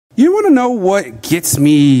You want to know what gets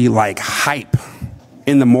me like hype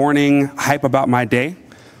in the morning, hype about my day?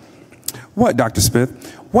 What, Dr.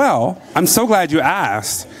 Smith? Well, I'm so glad you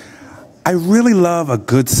asked. I really love a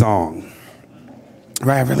good song.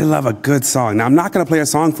 Right, I really love a good song. Now, I'm not going to play a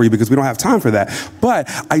song for you because we don't have time for that, but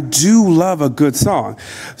I do love a good song.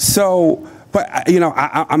 So, but you know,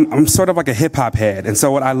 I'm sort of like a hip hop head, and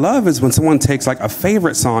so what I love is when someone takes like a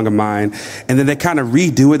favorite song of mine and then they kind of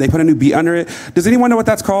redo it, they put a new beat under it. Does anyone know what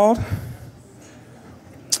that's called?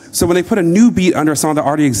 So when they put a new beat under a song that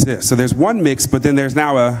already exists, so there's one mix, but then there's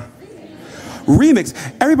now a remix.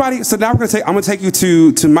 Everybody, so now I'm gonna take you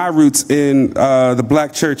to my roots in the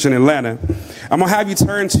black church in Atlanta. I'm gonna have you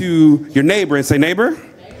turn to your neighbor and say, neighbor.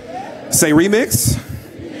 Say remix.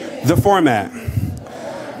 The format.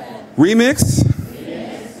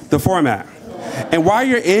 Remix. The format. And while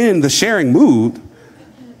you're in the sharing mood,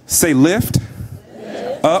 say lift.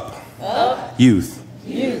 Up. Youth.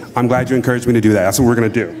 I'm glad you encouraged me to do that. That's what we're gonna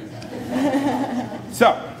do.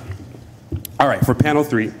 So, all right, for panel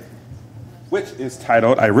 3, which is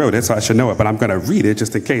titled, I wrote it, so I should know it, but I'm going to read it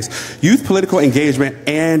just in case. Youth, Political Engagement,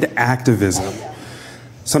 and Activism.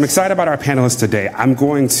 So I'm excited about our panelists today. I'm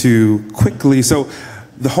going to quickly, so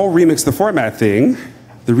the whole remix the format thing,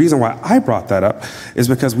 the reason why I brought that up is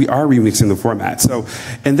because we are remixing the format. So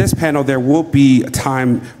in this panel, there will be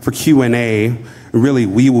time for Q&A. Really,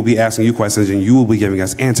 we will be asking you questions and you will be giving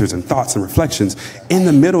us answers and thoughts and reflections in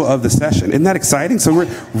the middle of the session. Isn't that exciting? So we're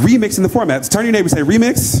remixing the format. Turn to your neighbor and say,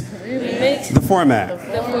 remix. Remix. The format.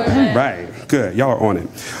 The format. Right. Good. Y'all are on it.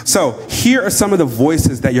 So here are some of the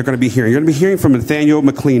voices that you're going to be hearing. You're going to be hearing from Nathaniel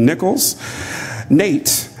McLean-Nichols.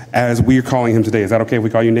 Nate, as we're calling him today. Is that okay if we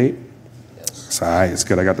call you Nate? It's all right, it's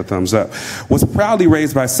good, I got the thumbs up. Was proudly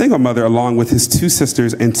raised by a single mother along with his 2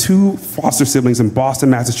 sisters and 2 foster siblings in Boston,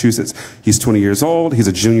 Massachusetts. He's 20 years old. He's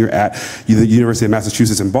a junior at the University of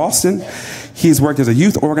Massachusetts in Boston. He's worked as a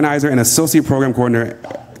youth organizer and associate program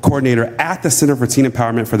coordinator at the Center for Teen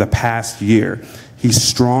Empowerment for the past year. He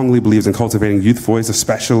strongly believes in cultivating youth voice,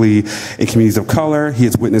 especially in communities of color. He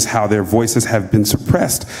has witnessed how their voices have been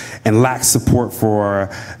suppressed and lack support for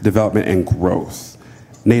development and growth.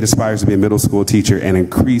 Nate aspires to be a middle school teacher and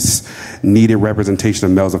increase needed representation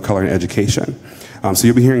of males of color in education. So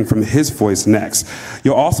you'll be hearing from his voice next.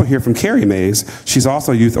 You'll also hear from Carrie Mays. She's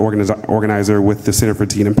also a youth organizer with the Center for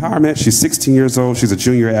Teen Empowerment. She's 16 years old. She's a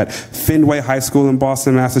junior at Fenway High School in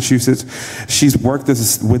Boston, Massachusetts. She's worked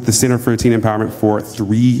with the Center for Teen Empowerment for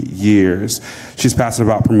 3 years. She's passionate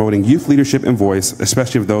about promoting youth leadership and voice,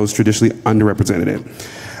 especially of those traditionally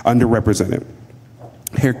underrepresented.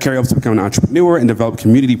 Here, Carrie hopes to become an entrepreneur and develop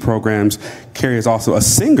community programs. Carrie is also a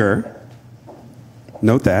singer.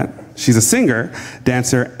 Note that. She's a singer,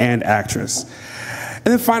 dancer, and actress. And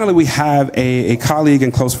then finally, we have a colleague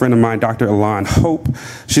and close friend of mine, Dr. Elan Hope.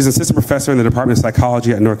 She's an assistant professor in the Department of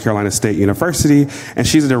Psychology at North Carolina State University, and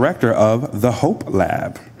she's the director of the Hope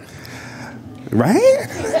Lab. Right?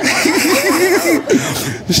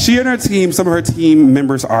 She and her team, some of her team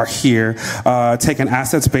members are here, take an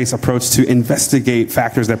assets-based approach to investigate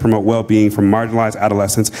factors that promote well-being for marginalized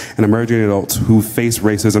adolescents and emerging adults who face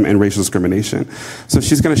racism and racial discrimination. So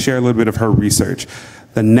she's going to share a little bit of her research.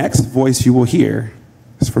 The next voice you will hear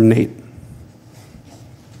is from Nate.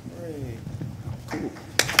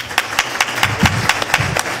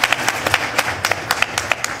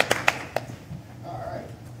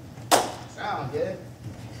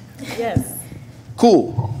 Yes.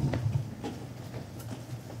 Cool.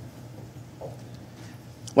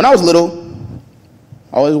 When I was little,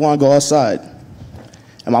 I always wanted to go outside.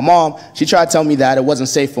 And my mom, she tried to tell me that it wasn't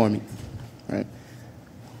safe for me. Right?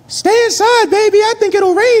 Stay inside, baby. I think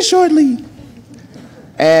it'll rain shortly.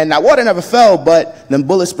 And that water never fell, but them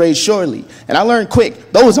bullets sprayed shortly. And I learned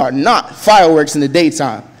quick, those are not fireworks in the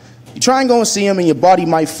daytime. You try and go and see them and your body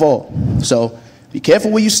might fall. So be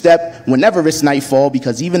careful where you step whenever it's nightfall,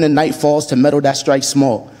 because even the night falls to metal that strikes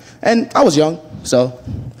small. And I was young, so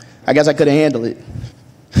I guess I couldn't handle it.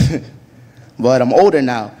 But I'm older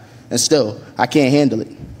now, and still, I can't handle it.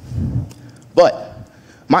 But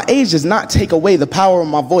my age does not take away the power of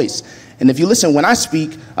my voice. And if you listen when I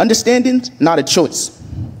speak, understanding's not a choice.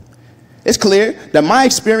 It's clear that my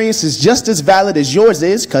experience is just as valid as yours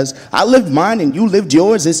is, because I lived mine and you lived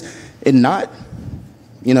yours. Is it not,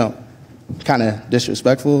 you know, kind of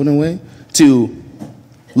disrespectful in a way to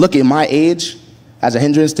look at my age as a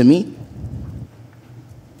hindrance to me?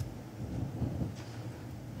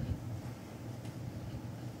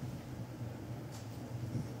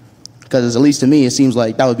 Because at least to me, it seems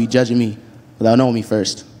like that would be judging me without knowing me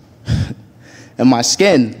first. And my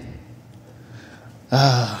skin,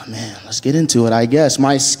 man, let's get into it, I guess.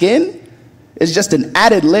 My skin is just an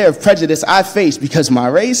added layer of prejudice I face because my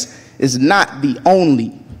race is not the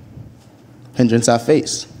only hindrance I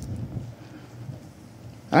face.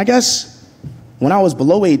 And I guess when I was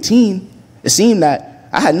below 18, it seemed that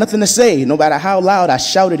I had nothing to say, no matter how loud I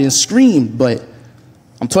shouted and screamed, but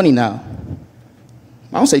I'm 20 now.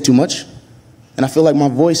 I don't say too much, and I feel like my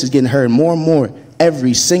voice is getting heard more and more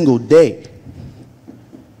every single day.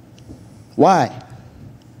 Why?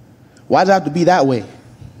 Why does it have to be that way?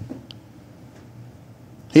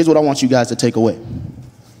 Here's what I want you guys to take away.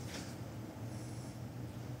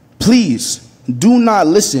 Please do not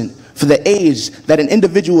listen for the age that an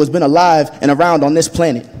individual has been alive and around on this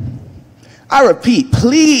planet. I repeat,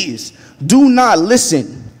 please do not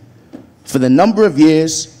listen for the number of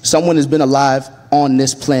years someone has been alive on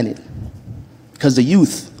this planet. Because the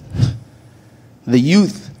youth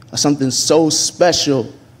are something so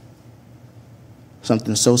special,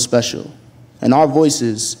 and our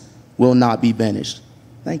voices will not be banished.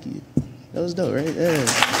 Thank you. That was dope, right? Yeah.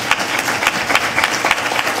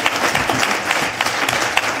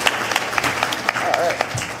 All right.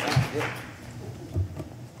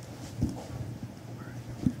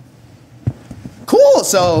 Cool.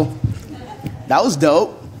 So that was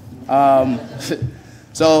dope.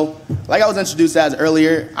 So, like I was introduced as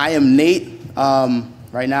earlier, I am Nate.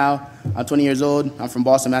 Right now, I'm 20 years old. I'm from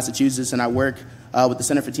Boston, Massachusetts, and I work with the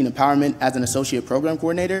Center for Teen Empowerment as an associate program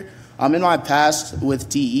coordinator. In my past with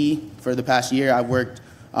TE, for the past year, I've worked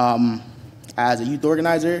as a youth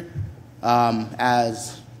organizer,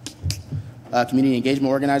 as a community engagement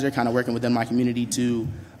organizer, kind of working within my community to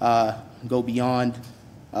go beyond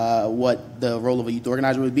what the role of a youth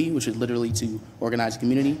organizer would be, which is literally to organize a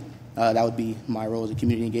community. That would be my role as a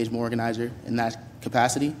community engagement organizer in that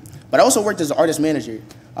capacity. But I also worked as an artist manager,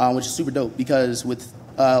 which is super dope because with,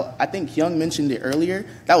 I think Young mentioned it earlier,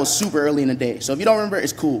 that was super early in the day. So if you don't remember,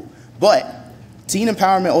 it's cool. But Teen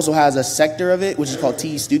Empowerment also has a sector of it, which is called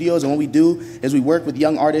TE Studios. And what we do is we work with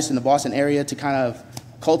young artists in the Boston area to kind of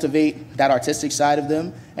cultivate that artistic side of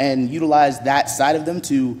them and utilize that side of them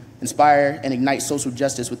to inspire and ignite social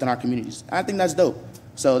justice within our communities. I think that's dope.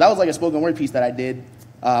 So that was like a spoken word piece that I did.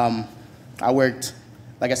 I worked,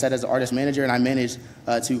 like I said, as an artist manager, and I managed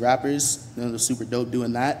 2 rappers. It was super dope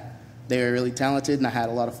doing that. They were really talented, and I had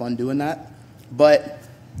a lot of fun doing that. But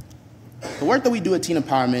the work that we do at Teen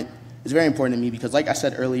Empowerment is very important to me because, like I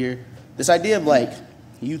said earlier, this idea of like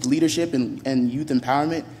youth leadership and youth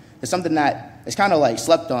empowerment is something that is kind of like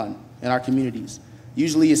slept on in our communities.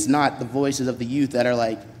 Usually it's not the voices of the youth that are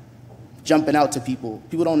like jumping out to people.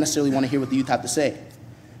 People don't necessarily want to hear what the youth have to say.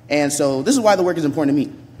 And so this is why the work is important to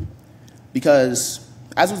me. Because,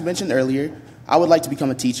 as was mentioned earlier, I would like to become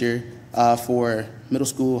a teacher for middle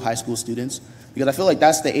school, high school students, because I feel like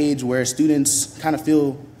that's the age where students kind of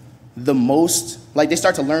feel the most, like they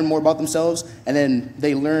start to learn more about themselves, and then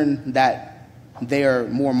they learn that they are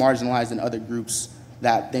more marginalized than other groups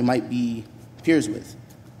that they might be peers with,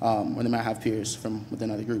 or they might have peers from within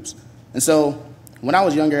other groups. And so, when I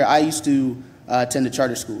was younger, I used to attend a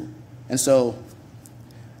charter school. And so,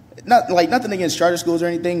 nothing against charter schools or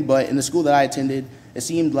anything, but in the school that I attended, it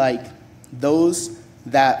seemed like those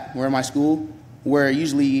that were in my school were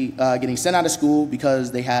usually getting sent out of school because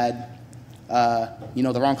they had,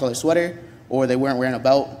 the wrong color sweater, or they weren't wearing a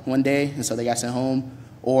belt one day, and so they got sent home,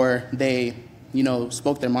 or they,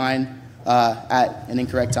 spoke their mind at an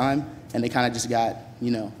incorrect time, and they kind of just got,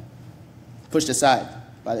 pushed aside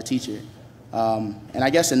by the teacher. And I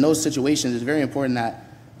guess in those situations, it's very important that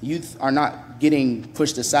youth are not getting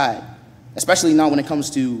pushed aside, especially not when it comes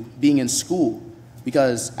to being in school,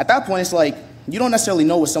 because at that point, it's like you don't necessarily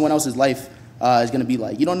know what someone else's life is going to be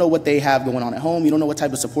like. You don't know what they have going on at home. You don't know what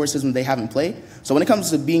type of support system they have in play. So when it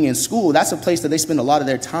comes to being in school, that's a place that they spend a lot of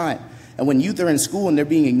their time. And when youth are in school and they're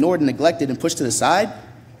being ignored and neglected and pushed to the side,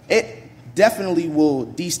 it definitely will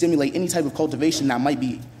destimulate any type of cultivation that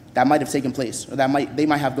might have taken place or they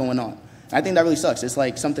might have going on. And I think that really sucks. It's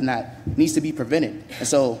like something that needs to be prevented. And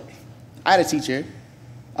so I had a teacher.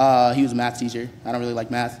 He was a math teacher. I don't really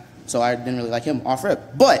like math, so I didn't really like him off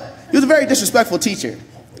rip. But he was a very disrespectful teacher.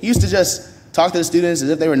 He used to just talk to the students as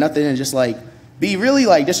if they were nothing and just like be really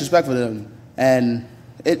like disrespectful to them. And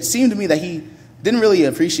it seemed to me that he didn't really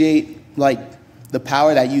appreciate like the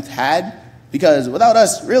power that youth had, because without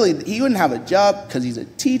us, really, he wouldn't have a job because he's a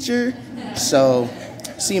teacher. So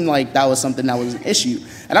it seemed like that was something that was an issue.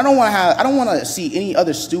 And I don't want to see any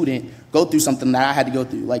other student go through something that I had to go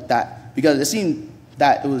through like that, because it seemed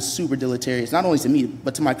that it was super deleterious, not only to me,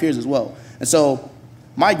 but to my peers as well. And so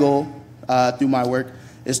my goal through my work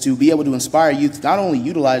is to be able to inspire youth to not only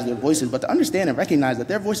utilize their voices, but to understand and recognize that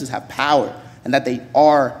their voices have power and that they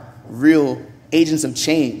are real agents of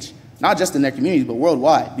change. not just in their communities, but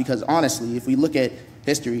worldwide. Because honestly, if we look at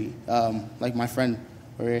history, like my friend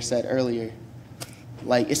Maria said earlier,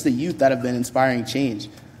 like it's the youth that have been inspiring change.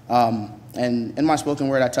 And in my spoken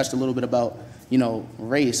word, I touched a little bit about,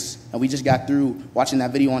 race, and we just got through watching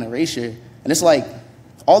that video on erasure, and it's like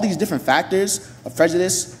all these different factors of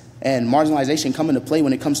prejudice and marginalization come into play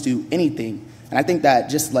when it comes to anything. And I think that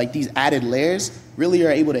just like these added layers really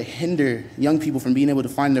are able to hinder young people from being able to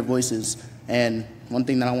find their voices. And one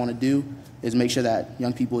thing that I want to do is make sure that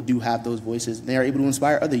young people do have those voices. They are able to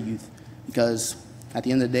inspire other youth, because at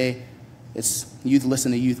the end of the day, it's youth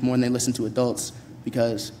listen to youth more than they listen to adults,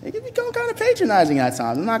 because it can become kind of patronizing at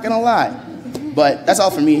times, I'm not gonna lie. But that's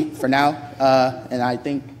all for me for now, and I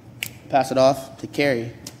think pass it off to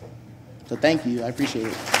Carrie. So thank you, I appreciate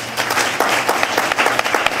it.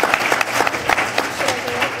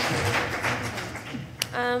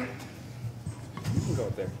 You can go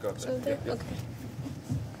up there, go up there. Okay.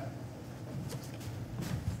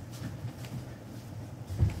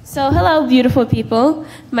 So hello, beautiful people.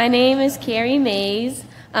 My name is Carrie Mays.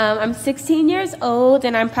 I'm 16 years old,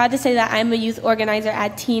 and I'm proud to say that I'm a youth organizer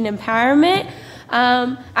at Teen Empowerment.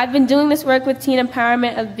 I've been doing this work with Teen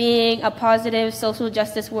Empowerment of being a positive social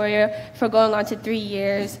justice warrior for going on to 3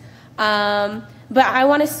 years. But I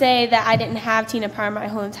want to say that I didn't have Teen Empowerment my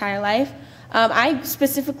whole entire life. I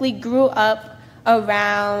specifically grew up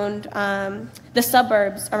around the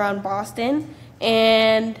suburbs around Boston,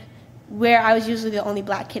 and where I was usually the only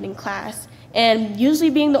black kid in class. And usually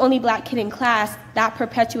being the only black kid in class, that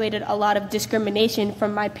perpetuated a lot of discrimination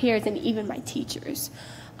from my peers and even my teachers.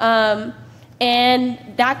 And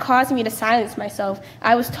that caused me to silence myself.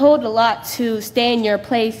 I was told a lot to stay in your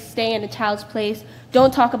place, stay in a child's place,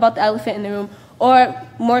 don't talk about the elephant in the room, or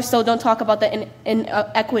more so, don't talk about the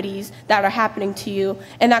inequities that are happening to you.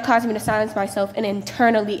 And that caused me to silence myself and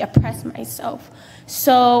internally oppress myself.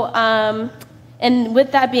 So, and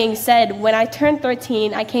with that being said, when I turned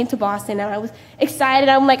 13, I came to Boston and I was excited.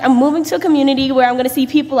 I'm like, I'm moving to a community where I'm gonna see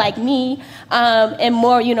people like me and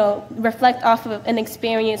more, reflect off of an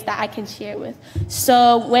experience that I can share with.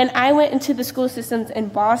 So when I went into the school systems in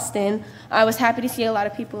Boston, I was happy to see a lot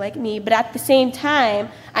of people like me, but at the same time,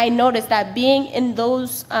 I noticed that being in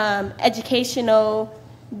those having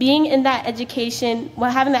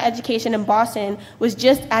that education in Boston was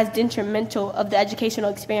just as detrimental of the educational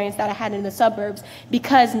experience that I had in the suburbs,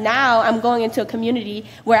 because now I'm going into a community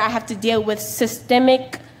where I have to deal with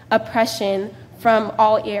systemic oppression from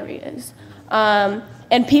all areas. And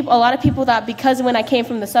a lot of people thought because when I came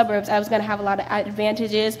from the suburbs, I was going to have a lot of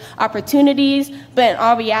advantages, opportunities, but in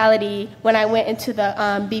all reality, when I went into the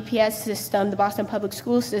BPS system, the Boston Public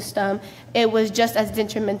School system, it was just as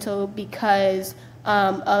detrimental because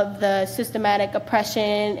of the systematic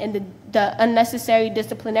oppression and the unnecessary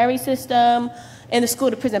disciplinary system and the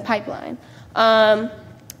school-to-prison pipeline. And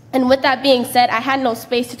with that being said, I had no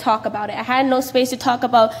space to talk about it. I had no space to talk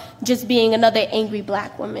about just being another angry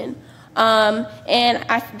black woman.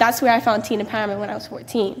 That's where I found Teen Empowerment when I was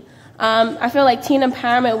 14. I feel like Teen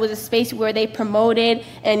Empowerment was a space where they promoted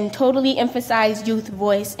and totally emphasized youth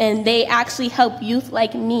voice, and they actually help youth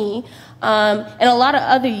like me and a lot of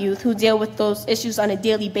other youth who deal with those issues on a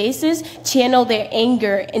daily basis channel their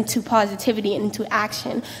anger into positivity and into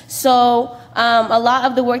action. So a lot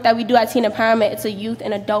of the work that we do at Teen Empowerment, it's a youth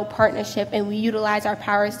and adult partnership, and we utilize our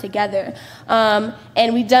powers together.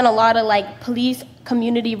 And we've done a lot of police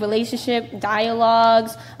community relationship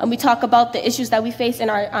dialogues, and we talk about the issues that we face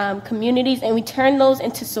in our communities, and we turn those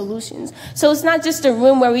into solutions. So it's not just a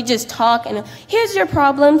room where we just talk and here's your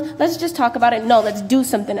problems, let's just talk about it. No, let's do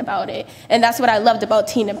something about it. And that's what I loved about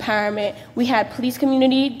Teen Empowerment. We had police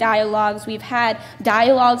community dialogues, we've had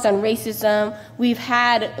dialogues on racism, we've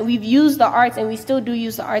used the arts, and we still do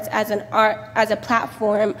use the arts as a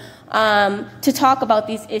platform to talk about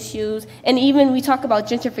these issues. And even we talk about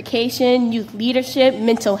gentrification, youth leadership,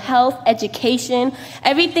 mental health, education,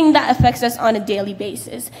 everything that affects us on a daily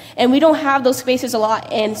basis. And we don't have those spaces a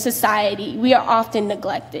lot in society. We are often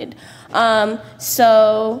neglected.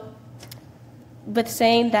 With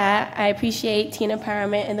saying that, I appreciate Teen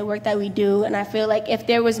Empowerment and the work that we do, and I feel like if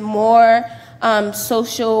there was more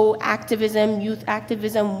social activism, youth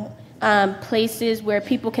activism, places where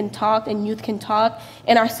people can talk and youth can talk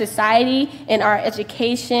in our society, in our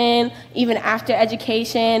education, even after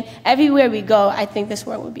education, everywhere we go, I think this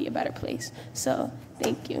world would be a better place. So,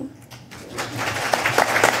 thank you.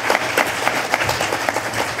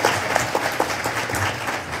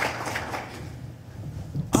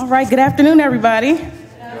 All right, good afternoon, everybody. Good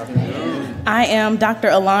afternoon. I am Dr.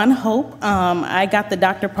 Elan Hope. I got the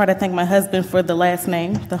doctor part. I thank my husband for the last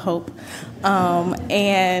name, the Hope.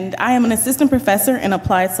 And I am an assistant professor in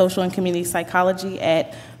applied social and community psychology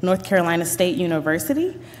at North Carolina State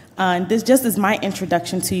University. And this just is my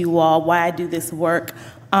introduction to you all, why I do this work.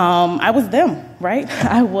 I was them, right?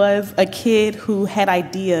 I was a kid who had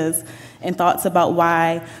ideas and thoughts about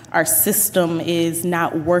why our system is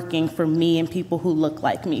not working for me and people who look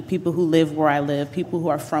like me, people who live where I live, people who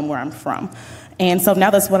are from where I'm from. And so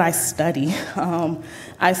now that's what I study.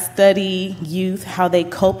 I study youth, how they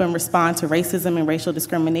cope and respond to racism and racial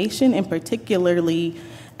discrimination, and particularly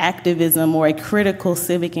activism or a critical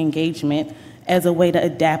civic engagement as a way to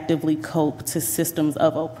adaptively cope to systems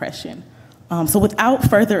of oppression. So without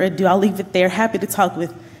further ado, I'll leave it there. Happy to talk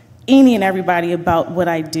with any and everybody about what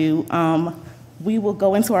I do. We will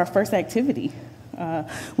go into our first activity,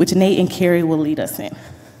 which Nate and Carrie will lead us in.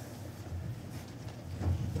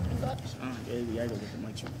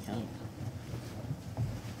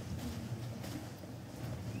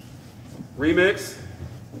 Remix.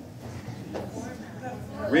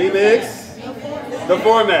 Remix. The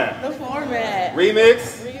format. The format.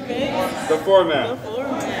 Remix. Remix. The format. The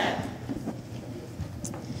format.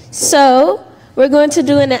 So, we're going to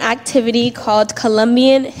do an activity called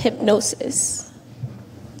Colombian hypnosis.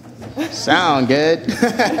 Sound good.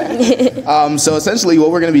 So essentially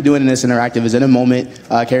what we're going to be doing in this interactive is in a moment,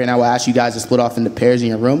 Carrie and I will ask you guys to split off into pairs in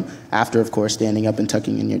your room, after, of course, standing up and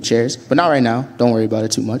tucking in your chairs. But not right now. Don't worry about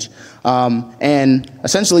it too much. And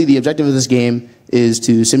essentially the objective of this game is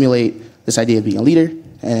to simulate this idea of being a leader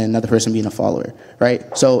and another person being a follower,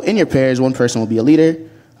 right? So in your pairs, one person will be a leader,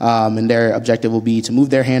 and their objective will be to move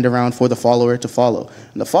their hand around for the follower to follow.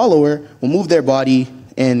 And the follower will move their body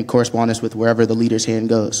in correspondence with wherever the leader's hand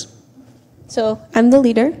goes. So I'm the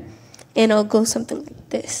leader, and I'll go something like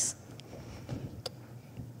this.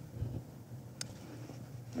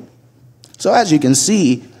 So as you can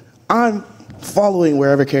see, I'm following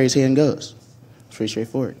wherever Carrie's hand goes. It's pretty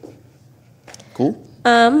straightforward. Cool?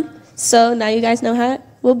 So now you guys know how it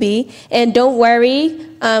will be. And don't worry,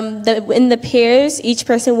 in the pairs, each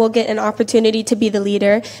person will get an opportunity to be the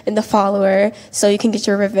leader and the follower, so you can get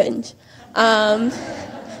your revenge.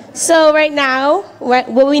 So right now, what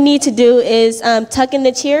we need to do is tuck in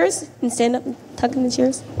the chairs and stand up and tuck in the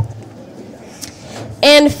chairs.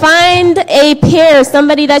 And find a pair,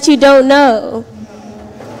 somebody that you don't know.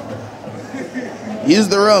 Use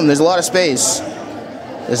the room. There's a lot of space.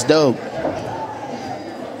 It's dope.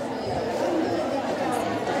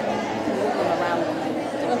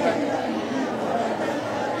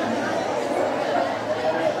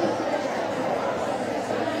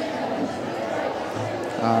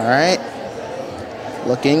 All right.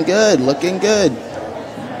 Looking good, looking good.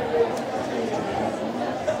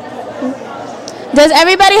 Does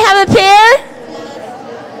everybody have a pair?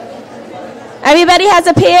 Everybody has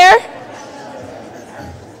a pair?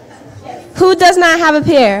 Who does not have a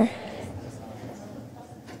pair?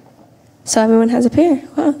 So everyone has a pair.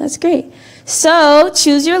 Wow, that's great. So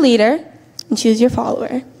choose your leader and choose your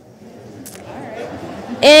follower.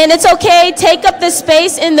 And it's okay, take up the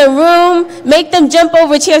space in the room, make them jump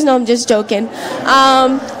over chairs. No, I'm just joking.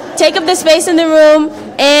 Take up the space in the room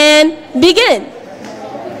and begin.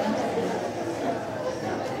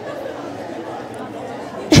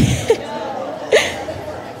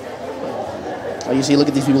 Oh, you see, look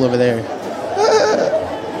at these people over there.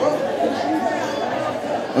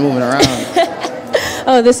 They're moving around.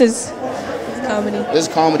 Oh, this is comedy. This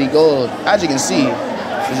is comedy gold. As you can see,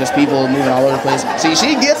 there's just people moving all over the place. See,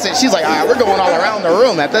 she gets it. She's like, all right, we're going all around the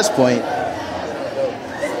room at this point.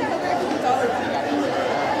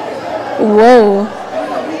 Whoa.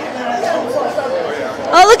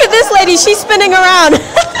 Oh, look at this lady. She's spinning around.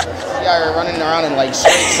 Yeah, you're running around in like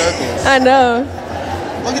straight circles. I know.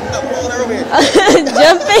 Look at the oh, they're over here.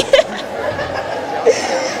 Jumping.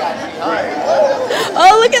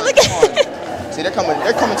 Oh, look at. See, they're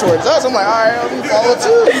coming towards us. I'm like, all right, let me follow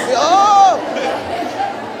too. Oh!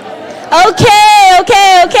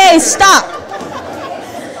 Okay, stop.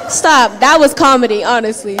 That was comedy,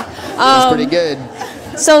 honestly. That's pretty good.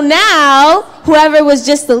 So now, whoever was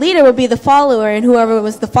just the leader will be the follower, and whoever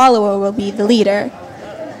was the follower will be the leader.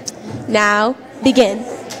 Now, begin.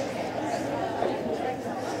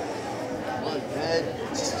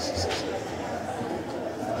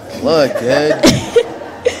 Look good.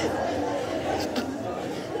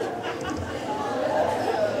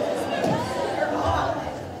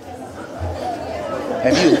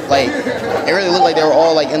 Have you, like, it really looked like they were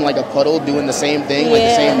all, like, in, like, a puddle doing the same thing, like,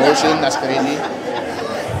 the same motion. That's crazy.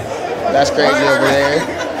 That's crazy over there.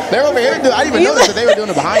 They're over here. I didn't even notice that they were doing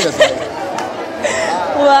it behind us. Like.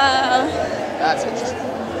 Wow. That's interesting.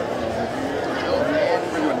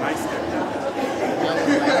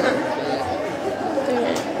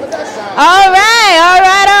 All right, all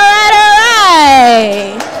right, all right, all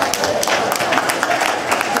right.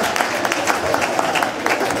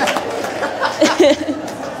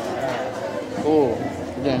 Cool.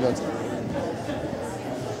 We're gonna go to.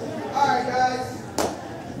 All right, guys.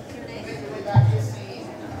 Make your way back to your seat.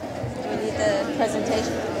 Do we need the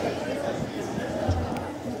presentation?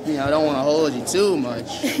 You know, I don't want to hold you too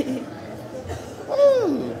much.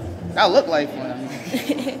 Woo. That looked like fun.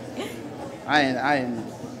 I didn't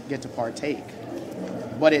get to partake,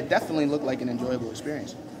 but it definitely looked like an enjoyable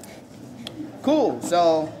experience. Cool.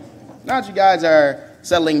 So now that you guys are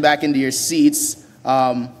settling back into your seats,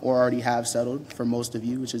 or already have settled for most of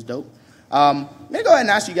you, which is dope, I'm gonna go ahead and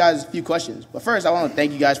ask you guys a few questions. But first, I want to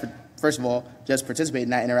thank you guys for, first of all, just participating in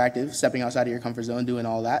that interactive, stepping outside of your comfort zone, doing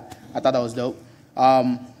all that. I thought that was dope.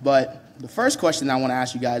 But the first question I want to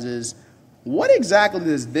ask you guys is, what exactly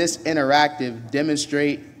does this interactive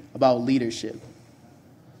demonstrate about leadership?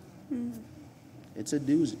 It's a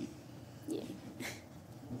doozy. Yeah.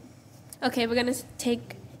 Okay, we're gonna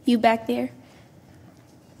take you back there.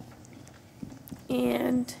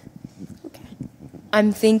 And, okay.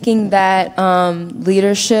 I'm thinking that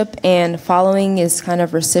leadership and following is kind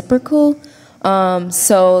of reciprocal.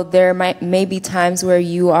 So there may be times where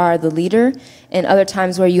you are the leader and other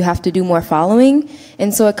times where you have to do more following.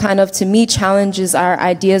 And so it kind of, to me, challenges our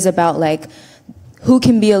ideas about like who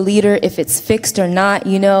can be a leader if it's fixed or not,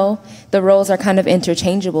 you know? The roles are kind of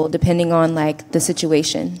interchangeable depending on like the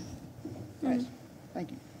situation. Nice.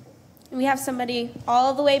 Thank you. We have somebody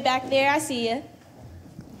all the way back there. I see you.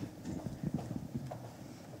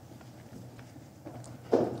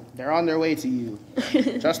 They're on their way to you.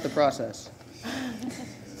 Trust the process.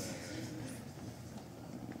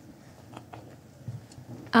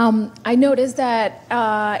 I noticed that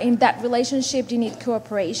in that relationship you need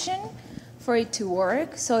cooperation for it to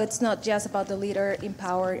work. So it's not just about the leader in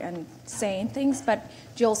power and saying things, but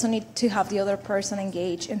you also need to have the other person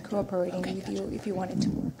engaged and cooperating with you if you want it to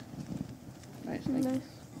work. Nice. Thank you.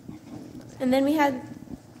 And then we had,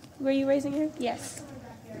 were you raising your hand? Yes.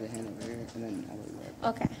 There's a hand over here, and then I'll be right back.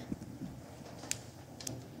 Okay.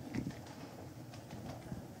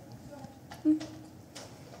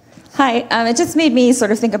 Hi, it just made me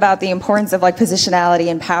sort of think about the importance of like positionality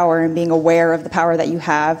and power and being aware of the power that you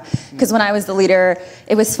have. Because when I was the leader,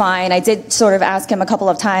 it was fine. I did sort of ask him a couple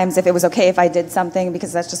of times if it was okay if I did something,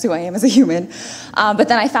 because that's just who I am as a human. But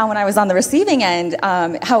then I found when I was on the receiving end,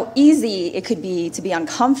 how easy it could be to be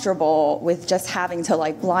uncomfortable with just having to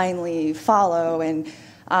like blindly follow and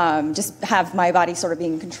just have my body sort of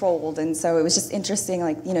being controlled. And so it was just interesting,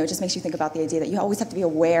 like, you know, it just makes you think about the idea that you always have to be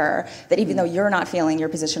aware that even though you're not feeling your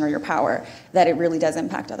position or your power, that it really does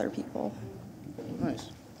impact other people.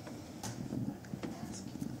 Nice.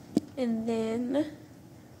 And then,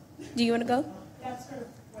 do you want to go? That's sort of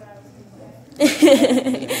what I was going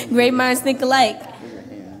to say. Great minds think alike. There's a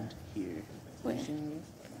hand here. Where?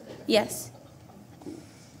 Yes.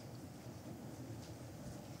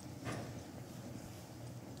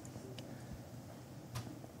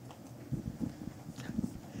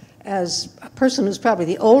 As a person who's probably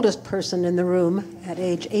the oldest person in the room at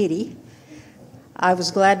age 80, I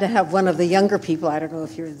was glad to have one of the younger people, I don't know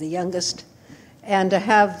if you're the youngest, and to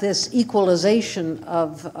have this equalization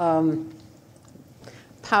of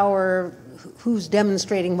power, who's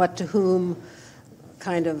demonstrating what to whom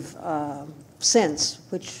kind of sense,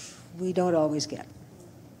 which we don't always get.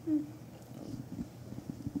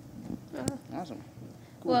 Awesome.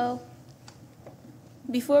 Cool. Well,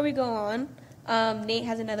 before we go on, Nate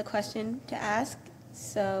has another question to ask,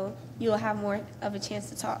 so you'll have more of a chance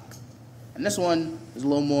to talk. And this one is a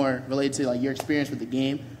little more related to like your experience with the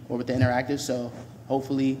game or with the interactive. So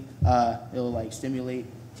hopefully it'll like stimulate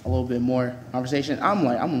a little bit more conversation. I'm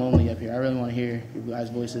lonely up here. I really want to hear your guys'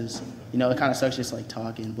 voices. You know, it kind of sucks just like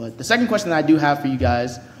talking. But the second question that I do have for you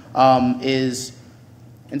guys is,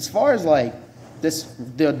 as far as like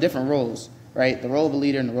the different roles, right? The role of a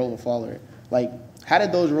leader and the role of a follower. Like, how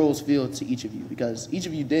did those roles feel to each of you? Because each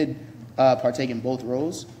of you did partake in both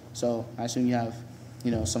roles. So I assume you have,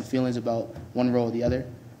 you know, some feelings about one role or the other.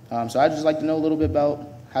 So I'd just like to know a little bit about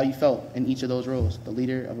how you felt in each of those roles, the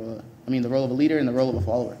role of a leader and the role of a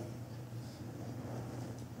follower.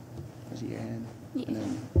 I see your hand. Yeah. And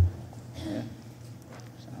then, yeah.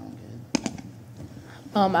 Sound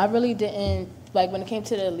good. I really didn't, like when it came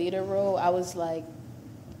to the leader role, I was like,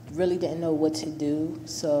 really didn't know what to do.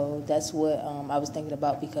 So that's what I was thinking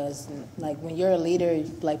about, because like when you're a leader,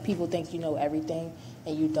 like people think you know everything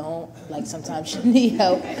and you don't. Like sometimes you need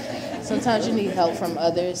help. sometimes you need help from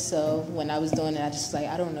others. So when I was doing it, I just like,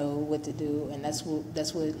 I don't know what to do, and that's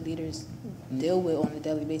what leaders deal with on a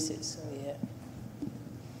daily basis. So yeah.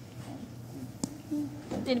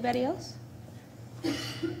 Anybody else?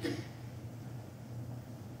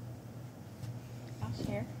 I'll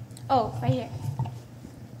share. Oh, right here.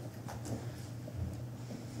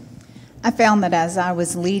 I found that as I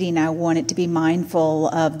was leading, I wanted to be mindful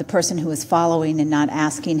of the person who was following and not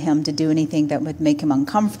asking him to do anything that would make him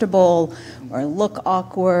uncomfortable or look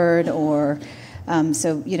awkward, or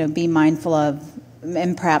so, you know, be mindful of,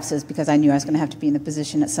 and perhaps it's because I knew I was going to have to be in the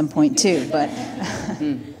position at some point too, but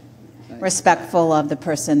respectful of the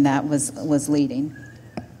person that was leading.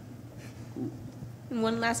 And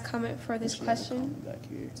one last comment for this question.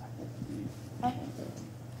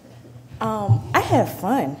 I had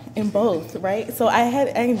fun in both, right? So I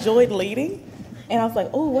enjoyed leading, and I was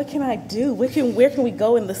like, oh, what can I do? Where can we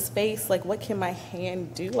go in the space? Like, what can my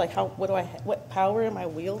hand do? Like, what power am I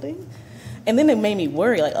wielding? And then it made me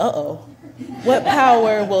worry, like, what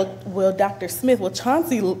power will Dr. Smith, will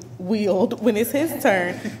Chauncey wield when it's his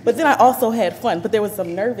turn? But then I also had fun, but there was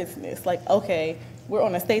some nervousness, like, okay, we're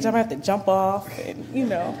on a stage, I'm gonna have to jump off, and, you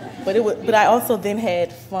know. But I also then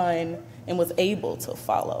had fun and was able to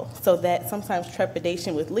follow. So that sometimes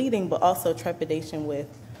trepidation with leading, but also trepidation with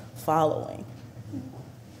following.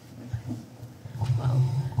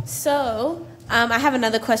 So I have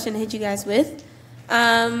another question to hit you guys with.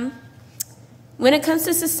 When it comes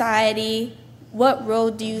to society, what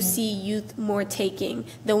role do you see youth more taking?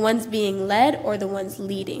 The ones being led or the ones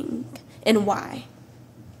leading? And why?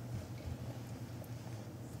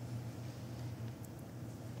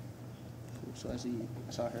 So I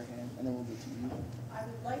saw her hand, and then we'll get to you. I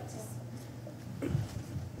would like to.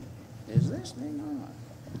 Is this thing on?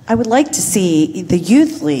 I would like to see the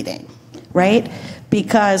youth leading, right?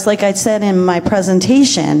 Because, like I said in my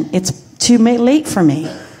presentation, it's too late for me,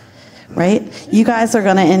 right? You guys are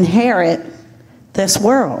going to inherit this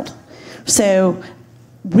world. So,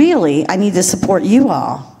 really, I need to support you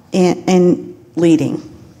all in leading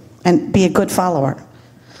and be a good follower.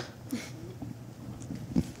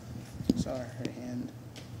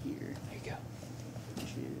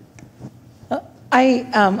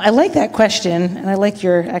 I like that question, and I like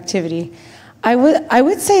your activity. I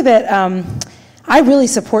would say that I really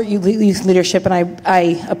support youth leadership, and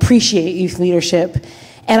I appreciate youth leadership.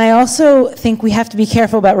 And I also think we have to be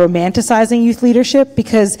careful about romanticizing youth leadership,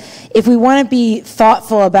 because if we want to be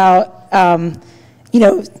thoughtful about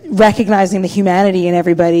recognizing the humanity in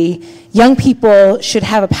everybody, young people should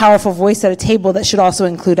have a powerful voice at a table that should also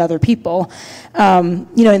include other people. In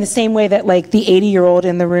the same way that, like, the 80-year-old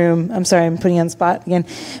in the room, I'm sorry, I'm putting you on the spot again,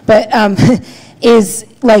 but is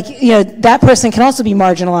like, that person can also be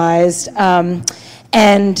marginalized.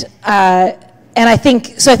 And I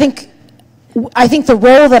think the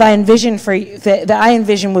role that I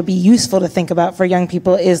envision would be useful to think about for young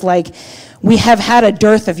people is, like, we have had a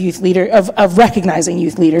dearth of recognizing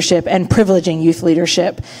youth leadership and privileging youth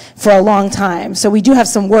leadership for a long time. So we do have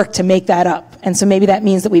some work to make that up. And so maybe that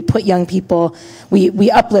means that we put young people, we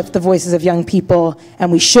uplift the voices of young people,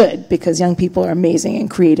 and we should, because young people are amazing and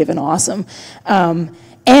creative and awesome.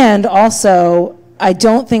 And also, I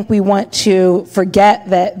don't think we want to forget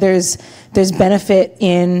that there's benefit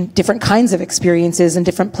in different kinds of experiences and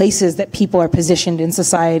different places that people are positioned in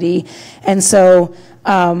society. And so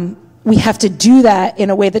we have to do that in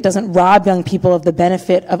a way that doesn't rob young people of the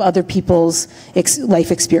benefit of other people's life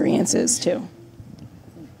experiences too.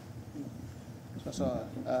 So I saw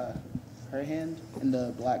her hand in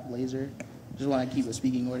the black blazer. Just want to keep a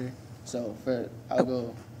speaking order. So I'll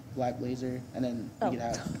go black blazer, and then you can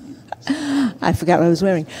have. I forgot what I was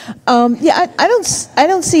wearing. I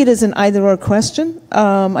don't see it as an either-or question.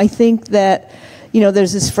 I think that,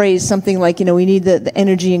 there's this phrase, something like, we need the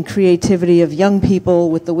energy and creativity of young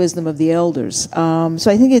people with the wisdom of the elders.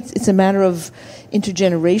 So I think it's a matter of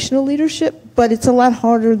intergenerational leadership, but it's a lot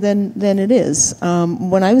harder than it is.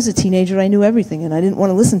 When I was a teenager, I knew everything, and I didn't want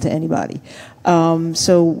to listen to anybody.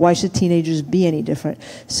 So why should teenagers be any different?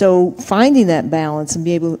 So finding that balance and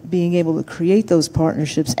being able to create those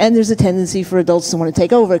partnerships, and there's a tendency for adults to want to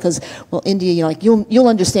take over because, well, India, you'll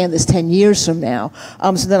understand this 10 years from now.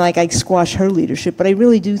 So then, I squash her leadership, but I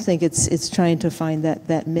really do think it's trying to find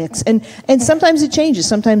that mix, and sometimes it changes.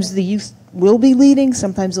 Sometimes the youth will be leading,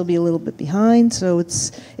 sometimes they'll be a little bit behind. So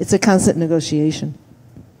it's a constant negotiation.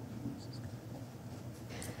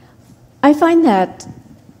 I find that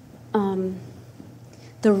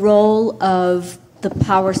the role of the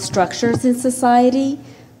power structures in society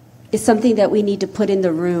is something that we need to put in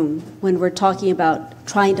the room when we're talking about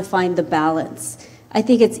trying to find the balance. I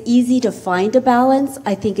think it's easy to find a balance.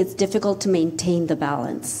 I think it's difficult to maintain the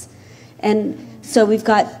balance. And so we've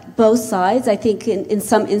got both sides. I think in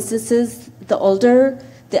some instances, the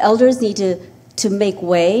elders need to make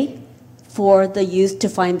way for the youth to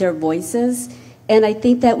find their voices. And I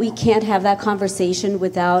think that we can't have that conversation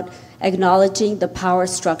without acknowledging the power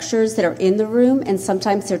structures that are in the room, and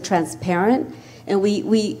sometimes they're transparent, and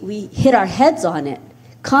we hit our heads on it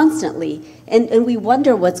constantly, and we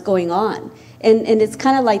wonder what's going on. And it's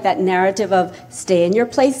kind of like that narrative of stay in your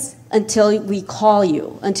place until we call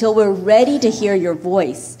you, until we're ready to hear your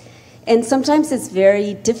voice. And sometimes it's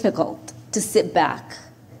very difficult to sit back.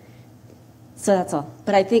 So that's all.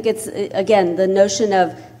 But I think it's, again, the notion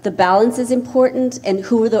of the balance is important, and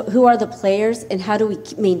who are the players and how do we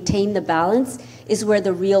maintain the balance is where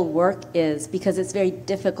the real work is, because it's very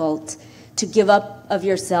difficult to give up of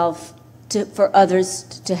yourself for others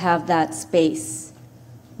to have that space.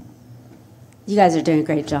 You guys are doing a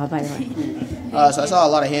great job, by the way. So I saw a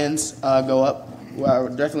lot of hands go up. Well, we're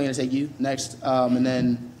definitely going to take you next, and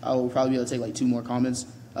then I will probably be able to take like 2 more comments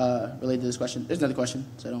related to this question. There's another question,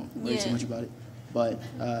 so I don't worry too much about it. But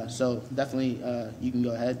so definitely you can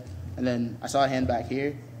go ahead. And then I saw a hand back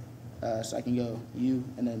here, so I can go you,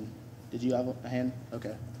 and then did you have a hand?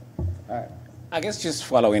 Okay. All right. I guess just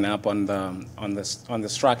following up on the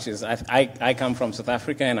structures. I come from South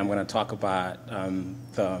Africa, and I'm going to talk about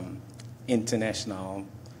the international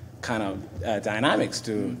kind of dynamics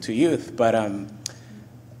to youth. But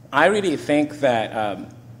I really think that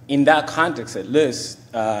in that context, at least,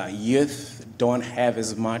 youth don't have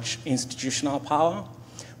as much institutional power.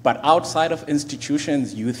 But outside of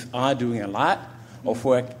institutions, youth are doing a lot of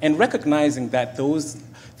work, and recognizing that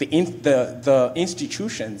the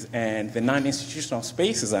institutions and the non-institutional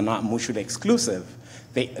spaces are not mutually exclusive.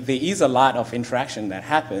 There is a lot of interaction that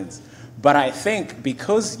happens. But I think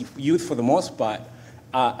because youth, for the most part,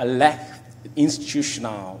 lack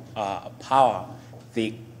institutional power,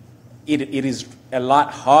 it is a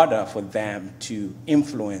lot harder for them to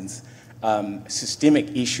influence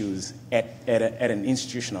systemic issues at an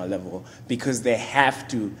institutional level, because they have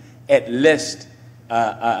to at least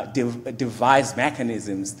devise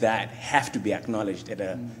mechanisms that have to be acknowledged at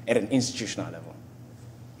an institutional level.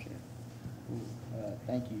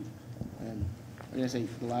 Thank you. And we're going to say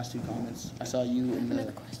the last 2 comments. I saw you in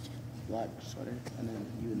the black sweater, and then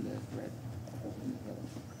you in the red.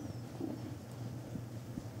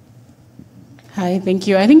 Hi, thank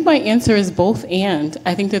you. I think my answer is both and.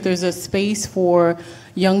 I think that there's a space for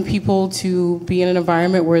young people to be in an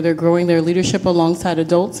environment where they're growing their leadership alongside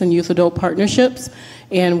adults and youth-adult partnerships,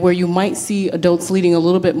 and where you might see adults leading a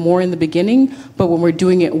little bit more in the beginning, but when we're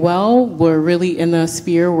doing it well, we're really in a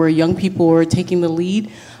sphere where young people are taking the lead,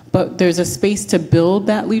 but there's a space to build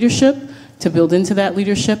that leadership, to build into that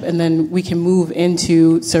leadership, and then we can move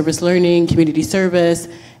into service learning, community service,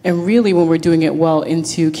 and really, when we're doing it well,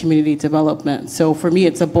 into community development. So for me,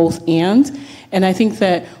 it's a both and I think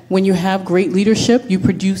that when you have great leadership, you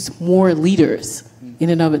produce more leaders in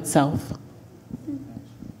and of itself.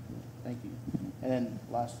 Thank you. And then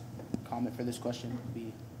last comment for this question would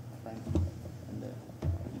be Frank.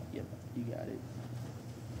 Yep, you got it.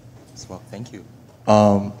 Well, thank you.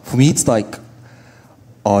 For me, it's like,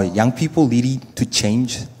 are young people leading to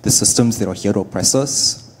change the systems that are here to oppress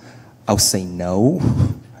us? I would say no.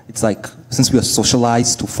 It's like, since we are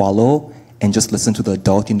socialized to follow and just listen to the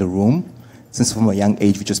adult in the room, since from a young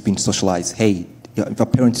age we've just been socialized, hey, if a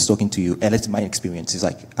parent is talking to you, and that's my experience, it's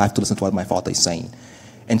like, I have to listen to what my father is saying.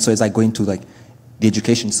 And so as I go into like the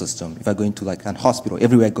education system, if I go into like a hospital,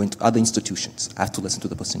 everywhere I go into other institutions, I have to listen to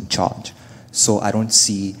the person in charge. So I don't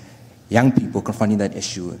see young people confronting that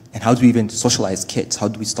issue. And how do we even socialize kids? How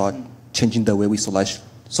do we start changing the way we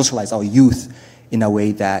socialize our youth in a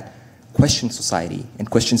way that questions society and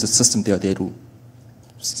questions the system they are there to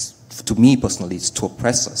me personally, is to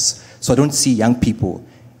oppress us. So I don't see young people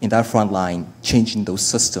in that front line changing those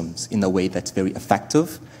systems in a way that's very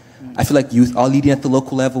effective. I feel like youth are leading at the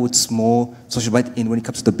local level. It's more social, but when it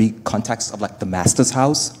comes to the big context of like the master's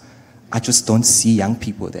house, I just don't see young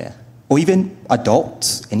people there, or even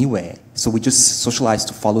adults anywhere. So we just socialize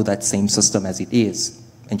to follow that same system as it is,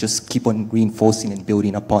 and just keep on reinforcing and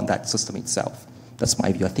building upon that system itself. That's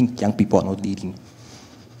my view. I think young people are not leading.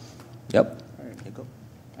 Yep. All right, here you go.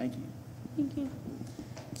 Thank you. Thank you.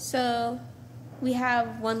 So we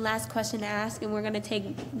have one last question to ask, and we're going to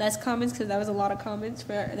take less comments because that was a lot of comments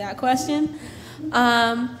for that question.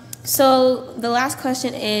 So the last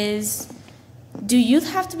question is, do youth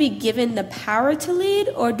have to be given the power to lead,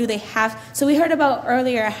 or do they have? So we heard about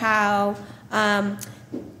earlier how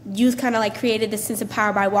youth kind of like created this sense of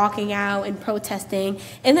power by walking out and protesting.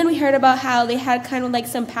 And then we heard about how they had kind of like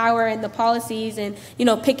some power in the policies and, you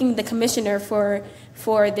know, picking the commissioner for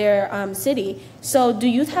their city. So do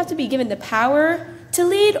youth have to be given the power to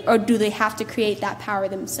lead, or do they have to create that power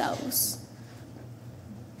themselves?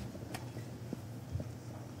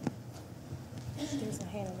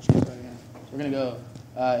 We're gonna go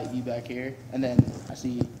you back here, and then I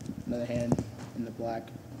see another hand in the black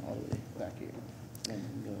all the way back here. And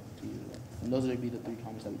go to you. And those would be the 3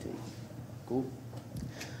 comments that we take. Cool.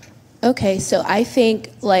 Okay, so I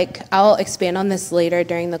think, like, I'll expand on this later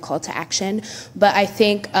during the call to action, but I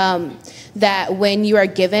think that when you are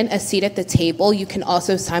given a seat at the table, you can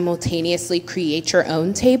also simultaneously create your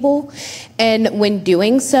own table. And when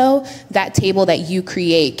doing so, that table that you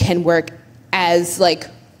create can work as, like,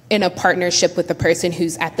 in a partnership with the person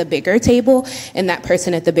who's at the bigger table, and that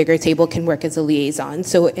person at the bigger table can work as a liaison.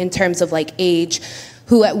 So in terms of, like, age,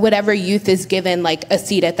 whatever youth is given like a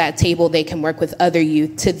seat at that table, they can work with other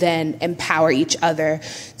youth to then empower each other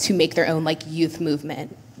to make their own like youth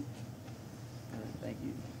movement. Thank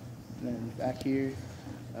you. And then back here,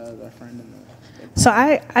 our friend in the... So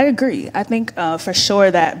I agree. I think for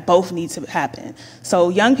sure that both need to happen. So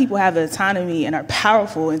young people have the autonomy and are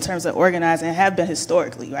powerful in terms of organizing and have been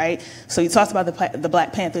historically, right? So you talked about the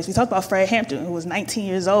Black Panthers. We talked about Fred Hampton, who was 19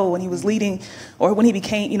 years old when he was leading, or when he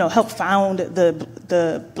became, you know, helped found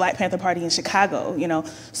the Black Panther Party in Chicago, you know.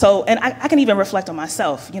 So, and I can even reflect on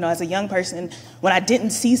myself, you know, as a young person, when I didn't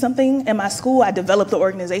see something in my school, I developed the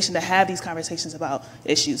organization to have these conversations about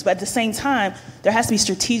issues. But at the same time, there has to be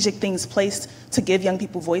strategic things placed to give young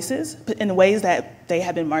people voices in ways that they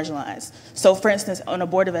have been marginalized. So for instance, on a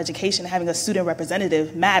board of education, having a student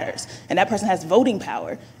representative matters, and that person has voting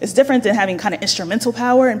power. It's different than having kind of instrumental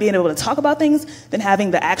power and being able to talk about things than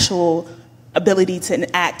having the actual ability to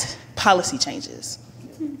enact policy changes.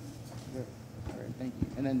 All right, thank you.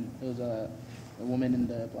 And then there was a woman in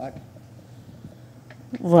the black.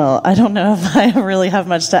 Well, I don't know if I really have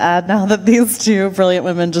much to add now that these two brilliant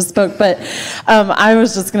women just spoke, but I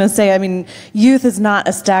was just going to say, I mean, youth is not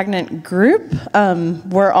a stagnant group.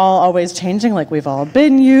 We're all always changing, like we've all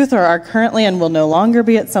been youth or are currently and will no longer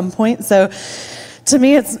be at some point. So to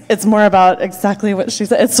me, it's more about exactly what she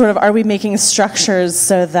said. It's sort of, are we making structures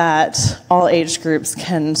so that all age groups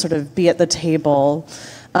can sort of be at the table?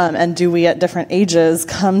 And do we at different ages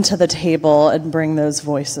come to the table and bring those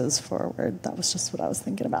voices forward? That was just what I was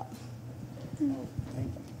thinking about. Oh, thank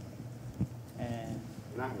you. And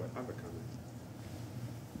now I have a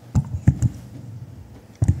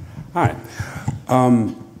comment.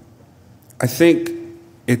 Hi. I think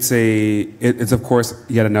it's of course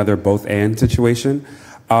yet another both and situation.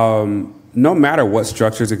 No matter what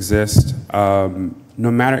structures exist, no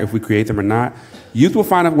matter if we create them or not, youth will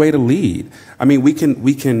find a way to lead. I mean, we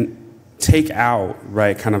can take out,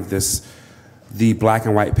 right, kind of the black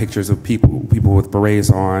and white pictures of people with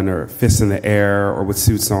berets on or fists in the air or with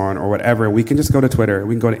suits on or whatever. We can just go to Twitter,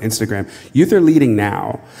 we can go to Instagram. Youth are leading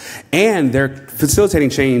now, and they're facilitating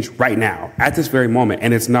change right now, at this very moment,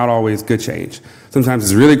 and it's not always good change. Sometimes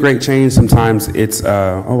it's really great change, sometimes it's,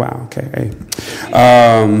 oh wow, okay, hey.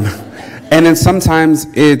 And then sometimes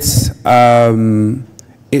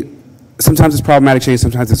sometimes it's problematic change,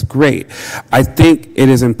 sometimes it's great. I think it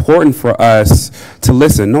is important for us to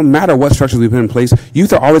listen. No matter what structures we put in place,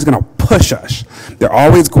 youth are always going to push us. They're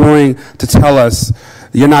always going to tell us,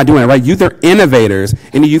 you're not doing it right. Youth are innovators.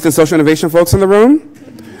 Any youth and social innovation folks in the room?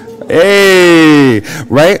 Hey,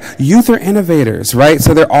 right? Youth are innovators, right?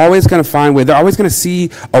 So they're always going to find ways. They're always going to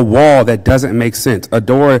see a wall that doesn't make sense, a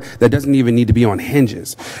door that doesn't even need to be on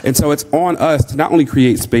hinges. And so it's on us to not only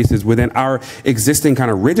create spaces within our existing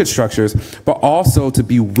kind of rigid structures, but also to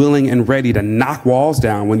be willing and ready to knock walls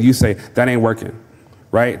down when you say, that ain't working,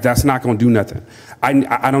 right? That's not going to do nothing.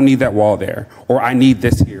 I don't need that wall there, or I need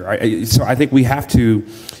this here. So I think we have to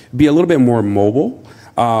be a little bit more mobile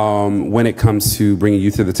when it comes to bringing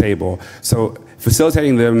youth to the table. So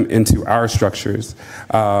facilitating them into our structures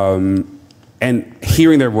and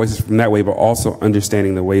hearing their voices from that way, but also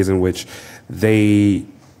understanding the ways in which the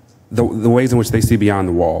ways in which they see beyond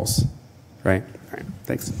the walls, right? All right,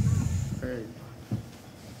 thanks.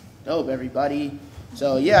 Dope, everybody.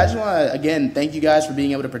 So yeah, I just want to, again, thank you guys for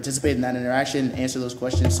being able to participate in that interaction, answer those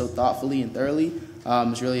questions so thoughtfully and thoroughly.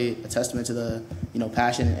 It's really a testament to the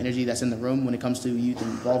passion and energy that's in the room when it comes to youth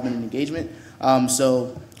involvement and engagement.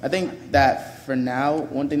 So I think that for now,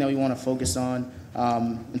 one thing that we want to focus on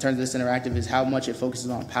in terms of this interactive is how much it focuses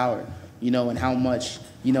on power, and how much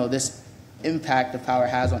this impact of power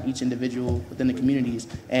has on each individual within the communities,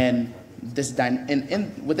 and this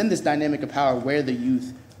within this dynamic of power, where the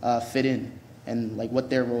youth fit in. and like what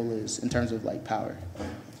their role is in terms of like power.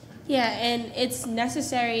 Yeah, and it's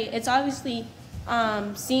necessary. It's obviously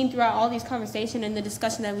seen throughout all these conversations and the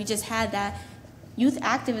discussion that we just had that youth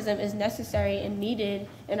activism is necessary and needed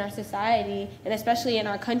in our society, and especially in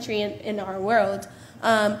our country and in our world.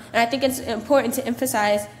 And I think it's important to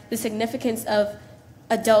emphasize the significance of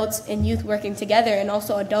adults and youth working together, and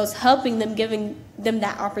also adults helping them, giving them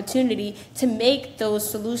that opportunity to make those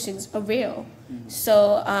solutions a real.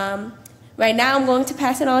 So right now I'm going to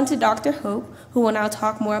pass it on to Dr. Hope, who will now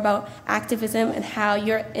talk more about activism and how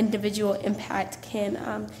your individual impact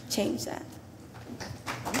can change that.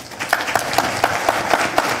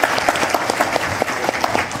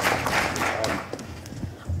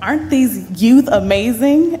 Aren't these youth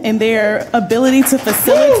amazing in their ability to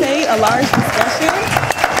facilitate a large discussion?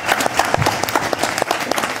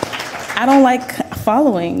 I don't like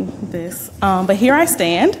following this, but here I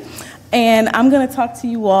stand, and I'm going to talk to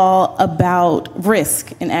you all about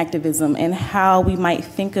risk in activism and how we might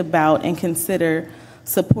think about and consider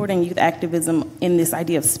supporting youth activism in this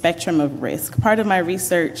idea of spectrum of risk. Part of my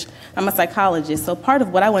research, I'm a psychologist, so part of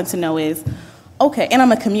what I want to know is, okay, and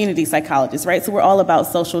I'm a community psychologist, right? So we're all about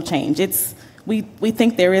social change. We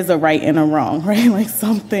think there is a right and a wrong, right? Like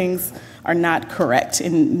some things are not correct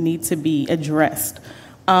and need to be addressed.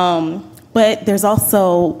 But there's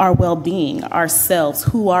also our well-being, ourselves.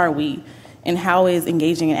 Who are we? And how is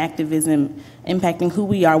engaging in activism impacting who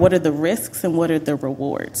we are? What are the risks and what are the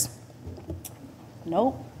rewards?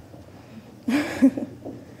 Nope.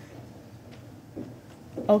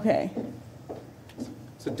 Okay.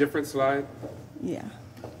 It's a different slide. Yeah.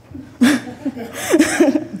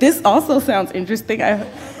 This also sounds interesting,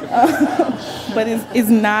 but it's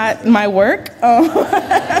not my work.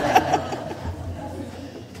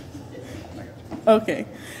 Okay.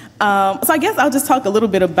 So I guess I'll just talk a little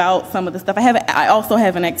bit about some of the stuff. I also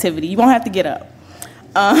have an activity. You won't have to get up.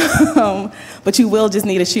 But you will just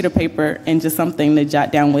need a sheet of paper and just something to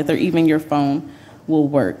jot down with, or even your phone will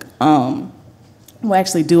work. We'll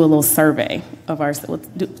actually do a little survey of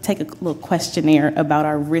take a little questionnaire about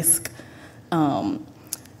our risk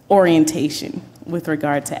orientation with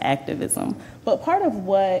regard to activism. But part of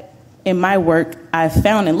what, in my work, I've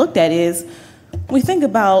found and looked at is, we think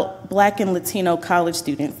about Black and Latino college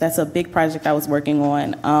students. That's a big project I was working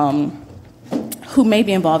on, who may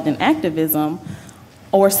be involved in activism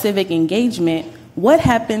or civic engagement. What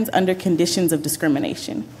happens under conditions of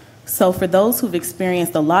discrimination? So for those who've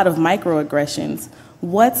experienced a lot of microaggressions,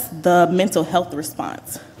 what's the mental health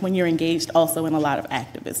response when you're engaged also in a lot of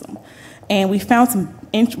activism? And we found some,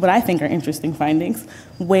 what I think are interesting findings,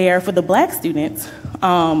 where for the Black students,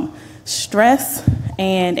 stress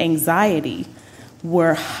and anxiety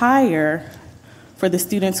were higher for the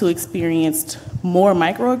students who experienced more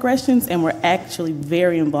microaggressions and were actually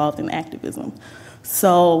very involved in activism.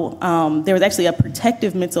 So there was actually a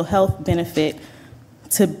protective mental health benefit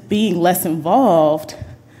to being less involved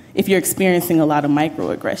if you're experiencing a lot of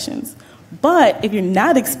microaggressions. But if you're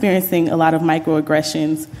not experiencing a lot of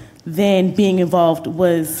microaggressions, then being involved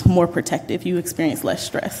was more protective. You experience less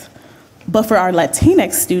stress. But for our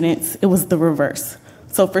Latinx students, it was the reverse.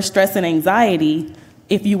 So for stress and anxiety,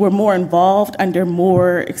 if you were more involved under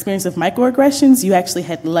more experience of microaggressions, you actually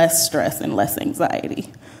had less stress and less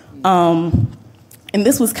anxiety. And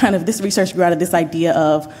this was this research grew out of this idea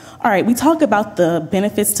of, all right, we talk about the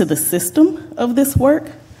benefits to the system of this work,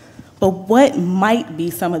 but what might be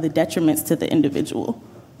some of the detriments to the individual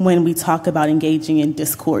when we talk about engaging in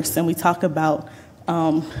discourse and we talk about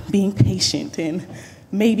being patient and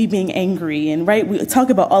maybe being angry, and right, we talk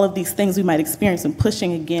about all of these things we might experience and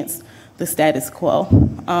pushing against the status quo.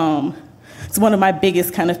 So one of my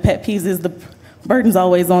biggest pet peeves is the burden's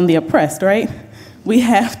always on the oppressed, right? We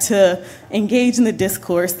have to engage in the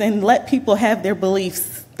discourse and let people have their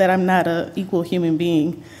beliefs that I'm not an equal human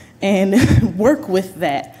being and work with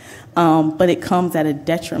that. But it comes at a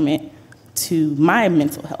detriment to my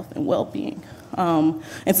mental health and well-being.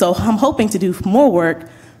 And so I'm hoping to do more work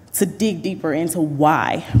to dig deeper into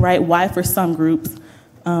why, right? Why for some groups,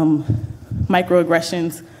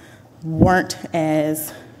 microaggressions weren't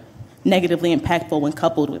as negatively impactful when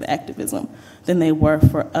coupled with activism than they were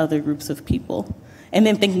for other groups of people. And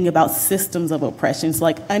then thinking about systems of oppression, so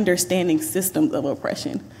like understanding systems of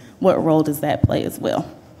oppression, what role does that play as well?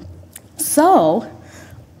 So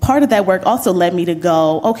part of that work also led me to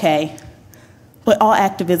go, okay, but all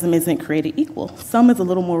activism isn't created equal. Some is a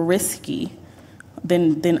little more risky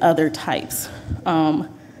than other types. And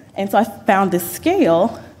so I found this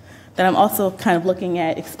scale that I'm also looking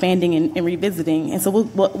at expanding and revisiting. And so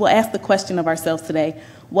we'll ask the question of ourselves today,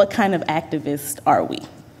 what kind of activist are we?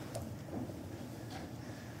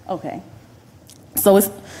 Okay. So I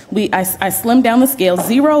slimmed down the scale,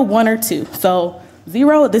 0, 1, or 2. So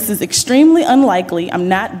 0, this is extremely unlikely. I'm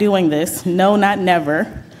not doing this. No, not never.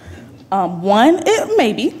 1,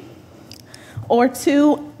 maybe. Or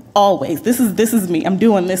 2, always. This is me. I'm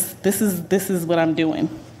doing this. This is what I'm doing.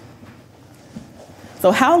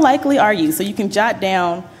 So how likely are you? So you can jot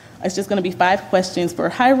down, it's just going to be 5 questions for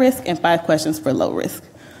high risk and 5 questions for low risk.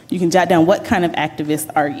 You can jot down what kind of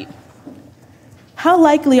activist are you? How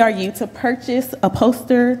likely are you to purchase a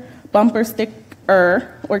poster, bumper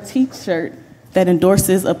sticker, or t-shirt that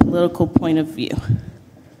endorses a political point of view?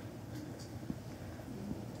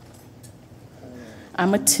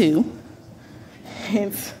 I'm a 2,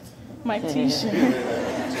 hence my t-shirt.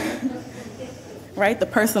 Right, the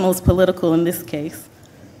personal is political in this case.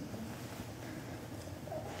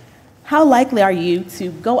 How likely are you to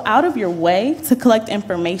go out of your way to collect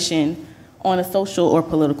information on a social or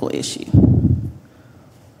political issue?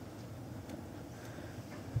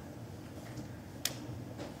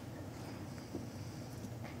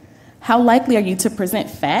 How likely are you to present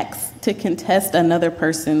facts to contest another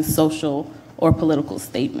person's social or political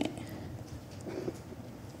statement?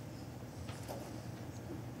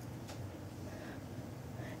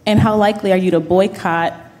 And how likely are you to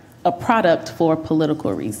boycott a product for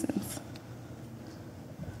political reasons?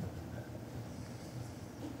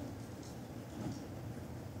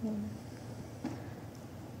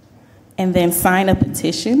 And then sign a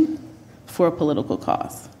petition for a political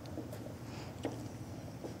cause.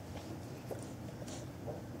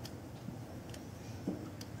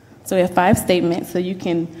 So we have 5 statements, so you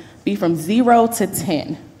can be from 0 to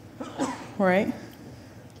 10, right,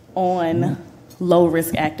 on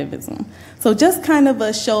low-risk activism. So just kind of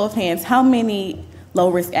a show of hands, how many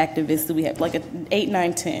low-risk activists do we have? Like 8,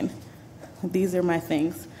 9, 10. These are my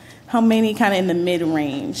things. How many kind of in the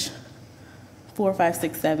mid-range? 4, 5,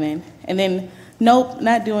 6, 7. And then, nope,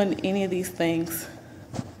 not doing any of these things.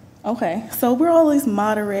 Okay, so we're always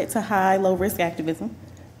moderate to high, low-risk activism.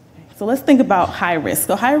 So let's think about high risk.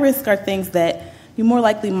 So high risk are things that you more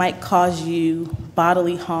likely might cause you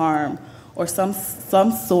bodily harm or some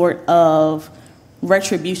sort of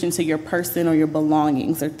retribution to your person or your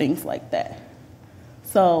belongings or things like that.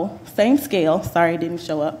 So same scale, sorry it didn't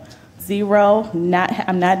show up. 0,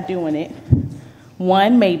 I'm not doing it.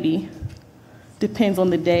 1, maybe. Depends on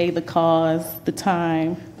the day, the cause, the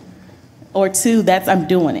time. Or 2, that's I'm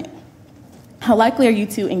doing it. How likely are you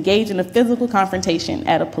to engage in a physical confrontation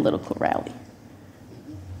at a political rally?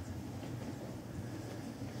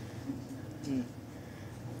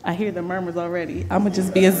 I hear the murmurs already. I'm gonna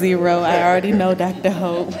just be a 0. I already know Dr.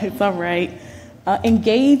 Hope, it's all right.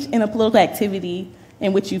 Engage in a political activity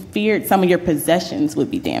in which you feared some of your possessions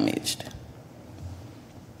would be damaged.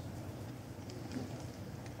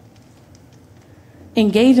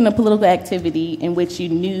 Engage in a political activity in which you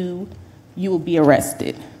knew you would be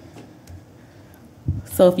arrested.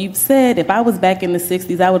 So if you've said, if I was back in the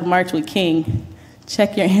 60s, I would march with King,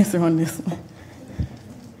 check your answer on this one.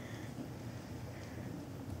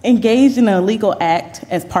 Engage in an illegal act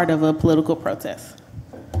as part of a political protest.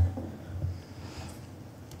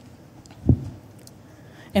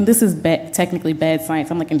 And this is technically bad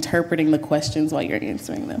science. I'm like interpreting the questions while you're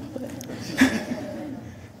answering them.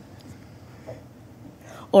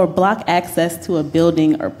 Or block access to a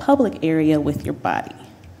building or public area with your body.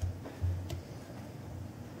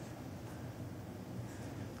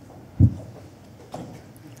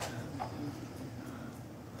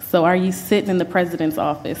 So are you sitting in the president's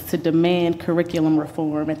office to demand curriculum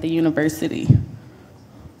reform at the university?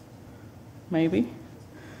 Maybe.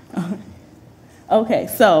 Okay,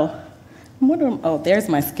 so, there's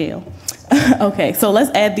my scale. Okay, so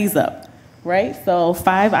let's add these up, right? So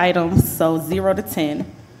 5 items, so 0 to 10.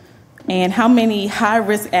 And how many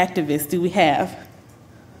high-risk activists do we have?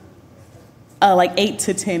 Like 8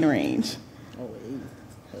 to 10 range.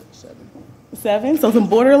 7, so some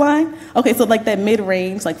borderline? Okay, so like that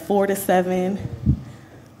mid-range, like 4 to 7.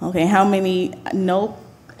 Okay, how many? Nope.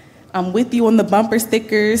 I'm with you on the bumper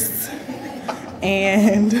stickers,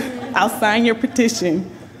 and I'll sign your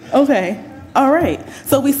petition. Okay, all right.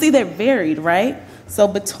 So we see they're varied, right? So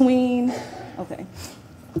between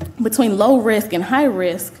low risk and high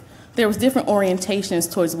risk, there was different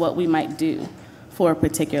orientations towards what we might do for a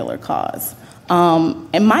particular cause.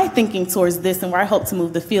 And my thinking towards this and where I hope to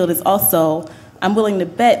move the field is also, I'm willing to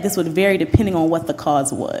bet this would vary depending on what the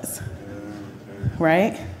cause was,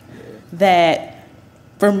 right? That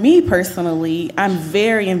for me personally, I'm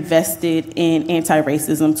very invested in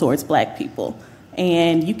anti-racism towards Black people.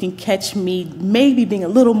 And you can catch me maybe being a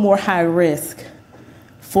little more high risk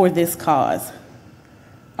for this cause.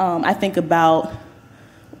 I think about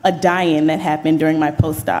a die-in that happened during my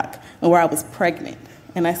postdoc, and where I was pregnant.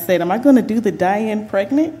 And I said, am I going to do the die-in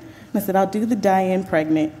pregnant? And I said, I'll do the die-in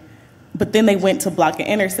pregnant. But then they went to block an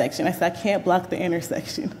intersection. I said, I can't block the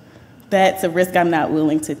intersection. That's a risk I'm not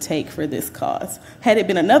willing to take for this cause. Had it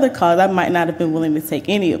been another cause, I might not have been willing to take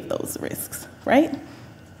any of those risks, right?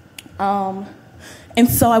 And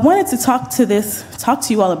so I wanted to talk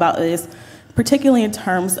to you all about this, particularly in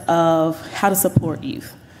terms of how to support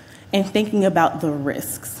youth and thinking about the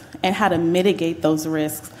risks and how to mitigate those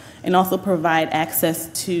risks and also provide access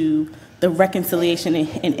to the reconciliation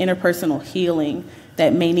and interpersonal healing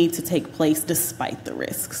that may need to take place despite the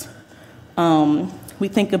risks. We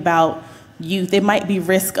think about youth, it might be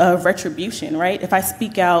risk of retribution, right? If I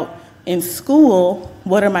speak out in school,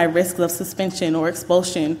 what are my risks of suspension or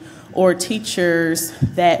expulsion or teachers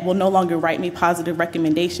that will no longer write me positive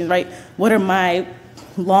recommendations, right? What are my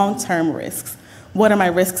long-term risks? What are my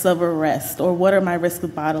risks of arrest? Or what are my risks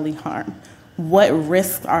of bodily harm? What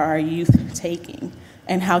risks are our youth taking?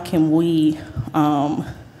 And how can we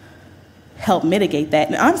help mitigate that?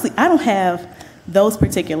 And honestly, I don't have those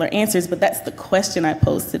particular answers, but that's the question I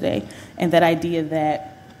posed today, and that idea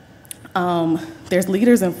that there's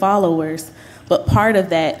leaders and followers, but part of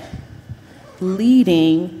that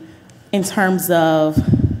leading in terms of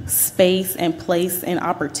space and place and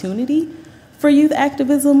opportunity for youth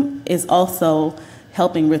activism is also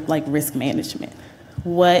helping with like risk management.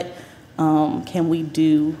 What can we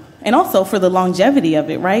do? And also for the longevity of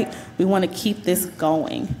it, right? We want to keep this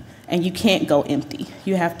going, and you can't go empty.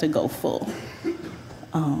 You have to go full.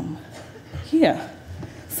 Yeah.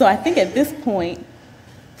 So I think at this point,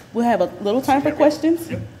 we'll have a little time for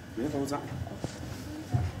questions. Yep. We have a little time.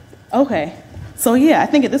 Okay. So yeah, I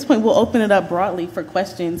think at this point, we'll open it up broadly for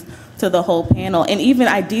questions to the whole panel, and even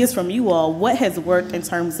ideas from you all. What has worked in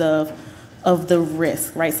terms of the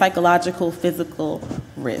risk, right? Psychological, physical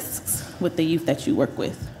risks with the youth that you work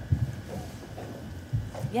with.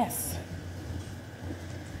 Yes.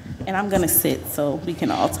 And I'm going to sit so we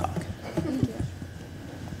can all talk.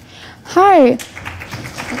 Hi.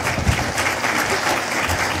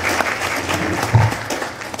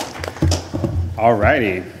 All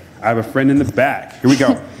righty. I have a friend in the back. Here we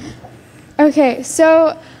go. Okay,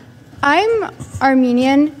 so I'm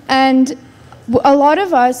Armenian, and a lot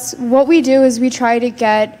of us, what we do is we try to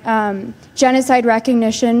get genocide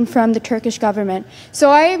recognition from the Turkish government.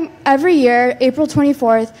 So every year, April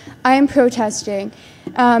 24th, I am protesting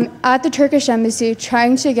at the Turkish embassy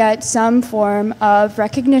trying to get some form of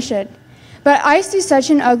recognition. But I see such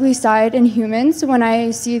an ugly side in humans when I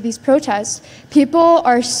see these protests. People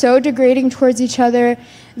are so degrading towards each other.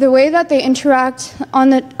 The way that they interact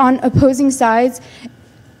on opposing sides,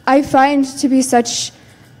 I find to be some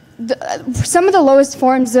of the lowest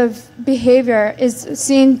forms of behavior is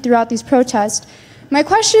seen throughout these protests. My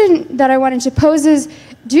question that I wanted to pose is,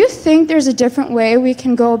 do you think there's a different way we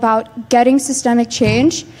can go about getting systemic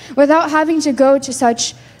change without having to go to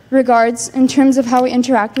such regards in terms of how we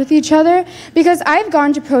interact with each other? Because I've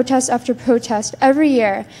gone to protest after protest every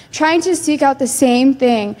year, trying to seek out the same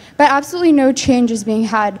thing, but absolutely no change is being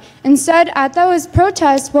had. Instead, at those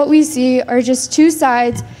protests, what we see are just two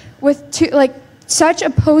sides with such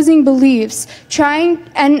opposing beliefs,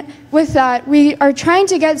 and with that, we are trying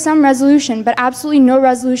to get some resolution, but absolutely no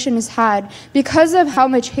resolution is had because of how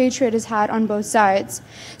much hatred is had on both sides.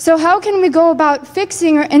 So how can we go about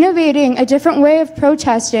fixing or innovating a different way of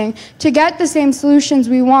protesting to get the same solutions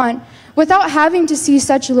we want without having to see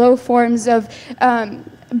such low forms of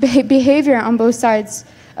behavior on both sides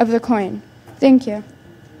of the coin? Thank you.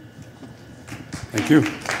 Thank you.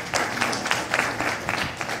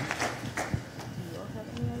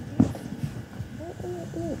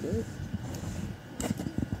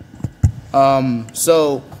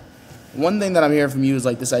 So one thing that I'm hearing from you is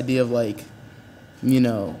like this idea of like,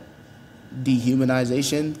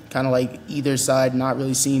 dehumanization, kind of like either side not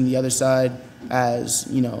really seeing the other side as,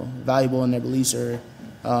 valuable in their beliefs or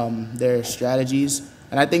their strategies.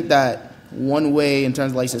 And I think that one way in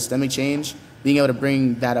terms of like systemic change, being able to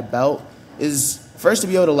bring that about is first to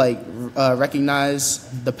be able to like recognize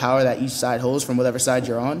the power that each side holds from whatever side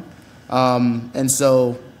you're on. And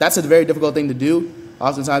so that's a very difficult thing to do.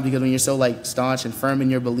 Oftentimes, because when you're so like staunch and firm in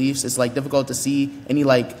your beliefs, it's like difficult to see any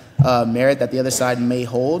like merit that the other side may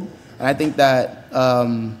hold. And I think that,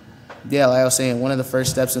 like I was saying, one of the first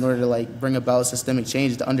steps in order to like bring about systemic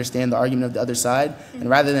change is to understand the argument of the other side, and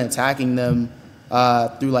rather than attacking them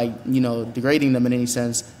through like degrading them in any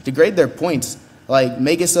sense, degrade their points. Like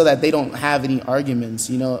make it so that they don't have any arguments.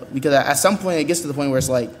 Because at some point it gets to the point where it's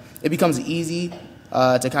like it becomes easy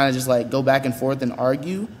to kind of just like go back and forth and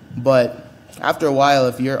argue, but after a while,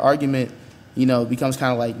 if your argument becomes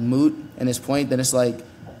kind of like moot in his point, then it's like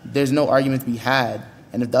there's no argument to be had.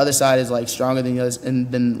 And if the other side is like stronger than the others,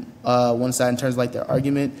 and then one side in terms of like their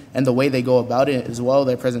argument and the way they go about it as well,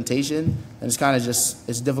 their presentation, then it's kind of just,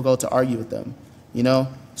 it's difficult to argue with them,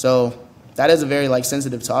 So that is a very like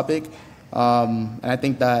sensitive topic, and I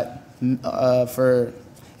think that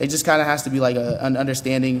it just kind of has to be like an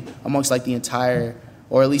understanding amongst like the entire,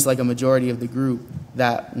 or at least like a majority of the group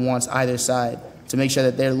that wants either side, to make sure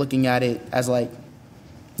that they're looking at it as like,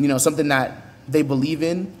 something that they believe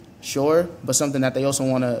in, sure, but something that they also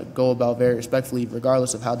want to go about very respectfully,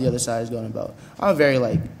 regardless of how the other side is going about. I'm a very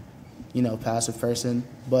like, passive person,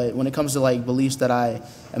 but when it comes to like beliefs that I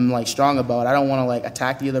am like strong about, I don't want to like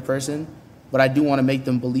attack the other person, but I do want to make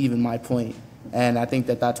them believe in my point, and I think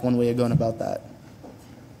that that's one way of going about that.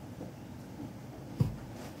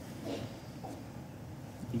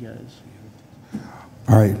 You guys.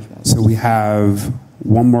 All right, so we have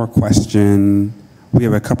one more question. We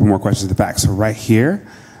have a couple more questions at the back. So right here,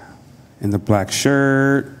 in the black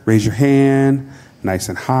shirt, raise your hand, nice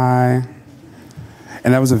and high.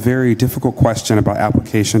 And that was a very difficult question about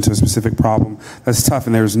application to a specific problem. That's tough,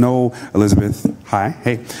 and there's no, Elizabeth, hi,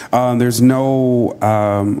 hey. There's no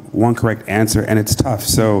one correct answer, and it's tough.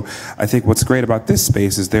 So I think what's great about this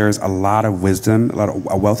space is there's a lot of wisdom,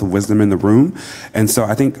 a wealth of wisdom in the room. And so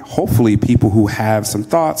I think hopefully people who have some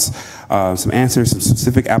thoughts, some answers, some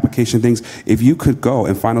specific application things, if you could go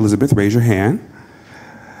and find Elizabeth, raise your hand,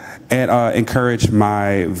 and encourage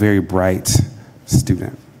my very bright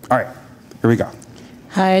student. All right, here we go.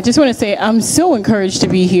 Hi, I just want to say I'm so encouraged to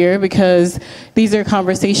be here because these are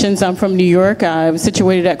conversations. I'm from New York. I'm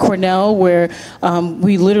situated at Cornell, where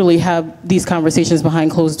we literally have these conversations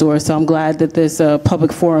behind closed doors. So I'm glad that there's a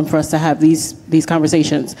public forum for us to have these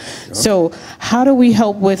conversations. Yep. So how do we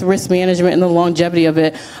help with risk management and the longevity of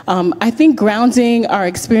it? I think grounding our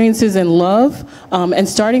experiences in love and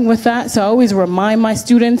starting with that. So I always remind my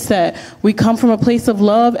students that we come from a place of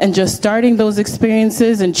love, and just starting those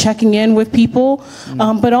experiences and checking in with people.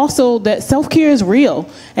 But also that self-care is real.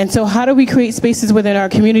 And so how do we create spaces within our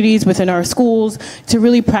communities, within our schools, to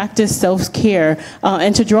really practice self-care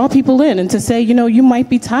and to draw people in and to say, you might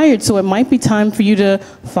be tired, so it might be time for you to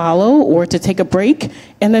follow or to take a break,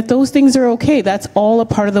 and that those things are okay. That's all a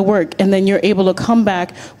part of the work. And then you're able to come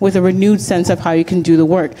back with a renewed sense of how you can do the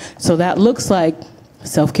work. So that looks like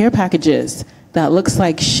self-care packages. That looks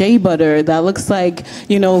like shea butter. That looks like,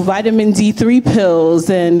 vitamin D3 pills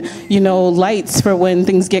and, lights for when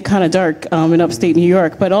things get kind of dark in upstate New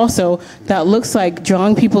York. But also that looks like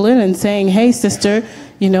drawing people in and saying, hey, sister,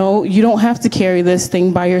 you don't have to carry this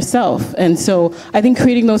thing by yourself. And so I think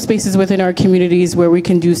creating those spaces within our communities where we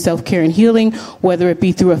can do self-care and healing, whether it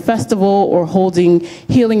be through a festival or holding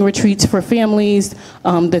healing retreats for families,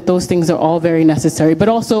 that those things are all very necessary. But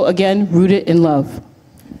also, again, rooted in love.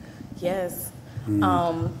 Yes.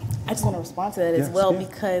 I just want to respond to that as well,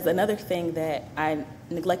 because another thing that I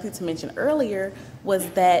neglected to mention earlier was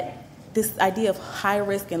that this idea of high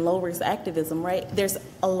risk and low risk activism, right? There's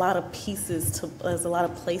a lot of there's a lot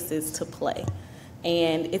of places to play.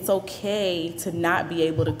 And it's okay to not be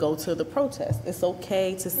able to go to the protest. It's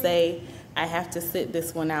okay to say, I have to sit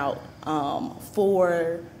this one out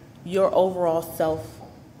for your overall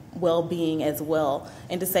well-being as well.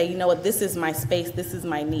 And to say, this is my space, this is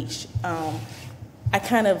my niche.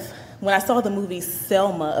 When I saw the movie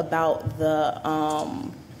Selma about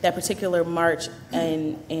that particular march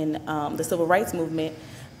in the civil rights movement,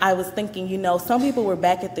 I was thinking, some people were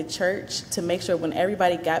back at the church to make sure when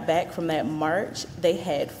everybody got back from that march, they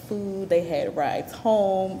had food, they had rides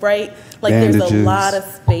home, right? Like Bandages. There's a lot of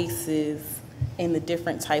spaces in the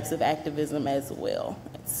different types of activism as well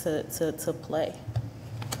to play.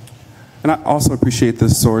 And I also appreciate the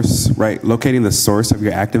source, right? Locating the source of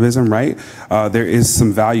your activism, right? There is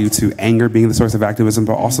some value to anger being the source of activism,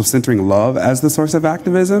 but also centering love as the source of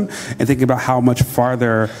activism and thinking about how much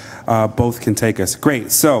farther both can take us.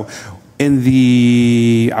 Great. So I'm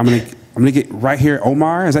gonna get right here.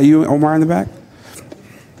 Omar, is that you, Omar, in the back?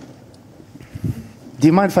 Do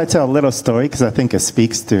you mind if I tell a little story? Because I think it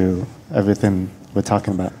speaks to everything we're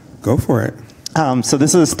talking about. Go for it. So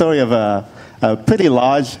this is a story of a pretty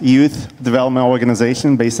large youth development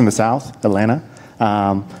organization based in the South, Atlanta,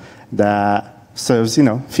 that serves,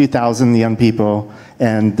 a few thousand young people,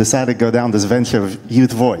 and decided to go down this venture of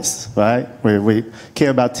Youth Voice, right? Where we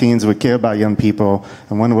care about teens, we care about young people,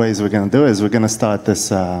 and one of the ways we're going to do it is we're going to start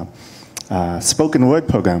this spoken word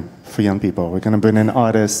program for young people. We're going to bring in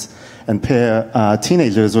artists and pair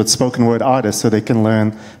teenagers with spoken word artists so they can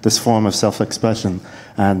learn this form of self-expression.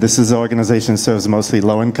 And this is an organization that serves mostly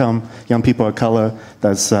low-income young people of color.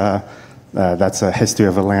 That's That's a history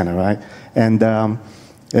of Atlanta, right? And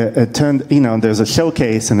it turned, there's a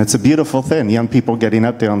showcase, and it's a beautiful thing. Young people getting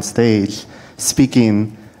up there on stage,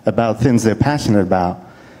 speaking about things they're passionate about.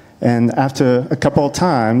 And after a couple of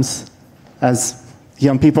times, as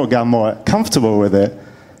young people got more comfortable with it,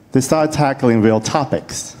 they started tackling real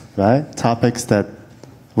topics, right? Topics that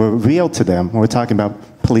were real to them. We're talking about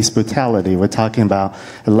police brutality. We're talking about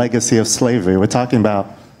the legacy of slavery. We're talking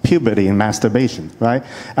about puberty and masturbation, right?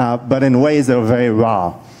 But in ways that were very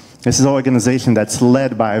raw. This is an organization that's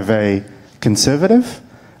led by a very conservative,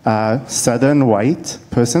 Southern white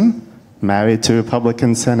person, married to a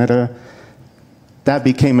Republican senator. That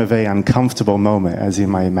became a very uncomfortable moment, as you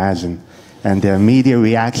might imagine. And the immediate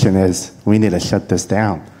reaction is, we need to shut this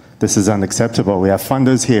down. This is unacceptable. We have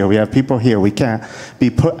funders here. We have people here. We can't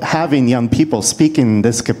be having young people speaking in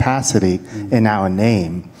this capacity in our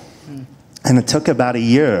name. And it took about a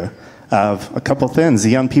year of a couple things.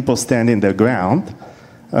 The young people standing their ground,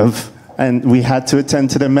 and we had to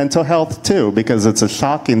attend to their mental health too, because it's a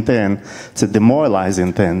shocking thing, it's a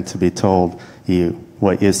demoralizing thing to be told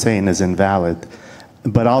what you're saying is invalid.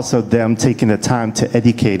 But also them taking the time to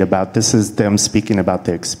educate about, this is them speaking about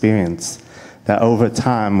their experience, that over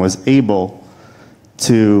time was able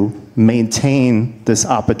to maintain this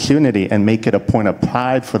opportunity and make it a point of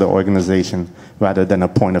pride for the organization rather than a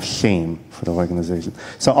point of shame for the organization.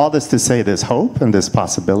 So all this to say there's hope and there's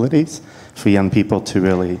possibilities for young people to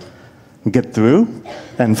really get through,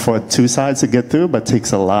 and for two sides to get through, but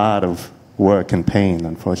takes a lot of work and pain,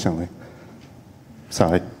 unfortunately.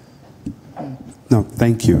 Sorry. No,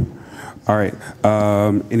 thank you. All right.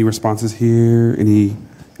 Any responses here? Any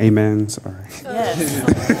amens? All right. Yes.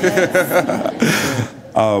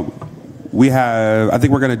 We have, I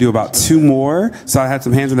think we're going to do about two more. So I had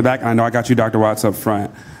some hands in the back, and I know I got you, Dr. Watts, up front.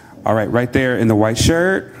 All right, right there in the white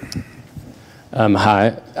shirt.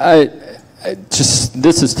 Hi.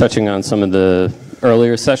 This is touching on some of the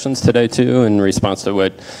earlier sessions today, too, in response to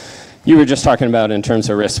what you were just talking about in terms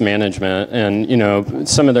of risk management. And,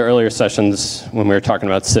 some of the earlier sessions when we were talking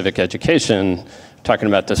about civic education, talking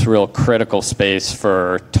about this real critical space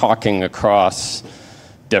for talking across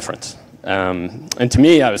difference. And to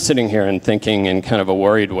me, I was sitting here and thinking in kind of a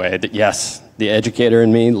worried way that, yes, the educator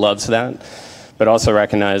in me loves that, but also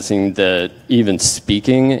recognizing that even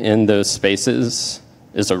speaking in those spaces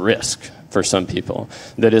is a risk for some people,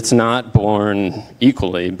 that it's not borne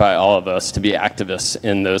equally by all of us to be activists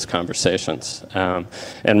in those conversations.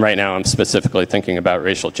 And right now I'm specifically thinking about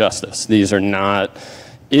racial justice. These are not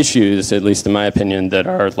issues, at least in my opinion, that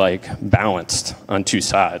are like balanced on two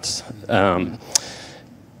sides. And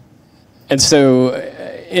so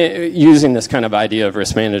using this kind of idea of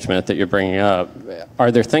risk management that you're bringing up,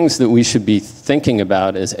 are there things that we should be thinking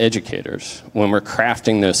about as educators when we're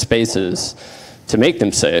crafting those spaces to make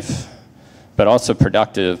them safe, but also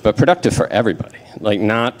productive, but productive for everybody? Like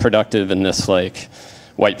not productive in this like,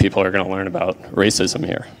 white people are gonna learn about racism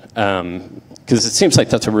here. Because it seems like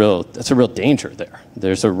that's a real danger there.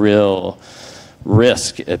 There's a real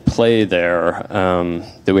risk at play there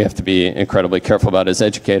that we have to be incredibly careful about as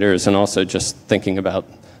educators, and also just thinking about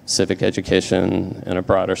civic education in a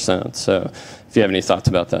broader sense. So if you have any thoughts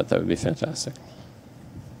about that, that would be fantastic.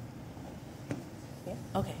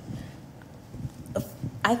 Okay.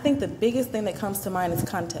 I think the biggest thing that comes to mind is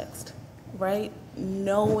context, right?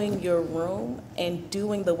 Knowing your room and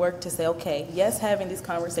doing the work to say, okay, yes, having these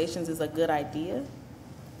conversations is a good idea,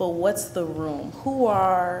 but what's the room? Who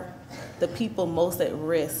are the people most at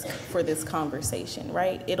risk for this conversation,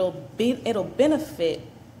 right? It'll benefit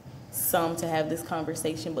some to have this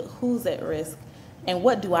conversation, but who's at risk? And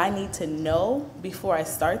what do I need to know before I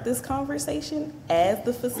start this conversation as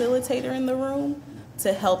the facilitator in the room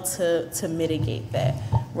to help to mitigate that,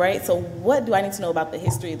 right? So what do I need to know about the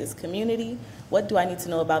history of this community? What do I need to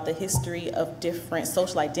know about the history of different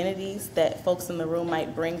social identities that folks in the room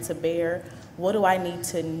might bring to bear? What do I need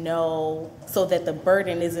to know so that the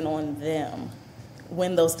burden isn't on them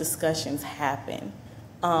when those discussions happen?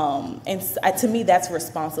 To me, that's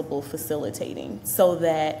responsible facilitating, so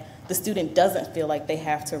that the student doesn't feel like they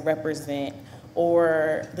have to represent,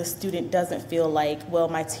 or the student doesn't feel like, well,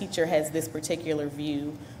 my teacher has this particular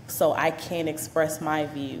view, so I can't express my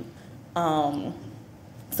view.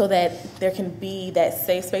 So that there can be that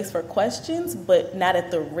safe space for questions, but not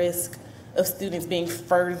at the risk of students being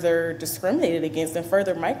further discriminated against and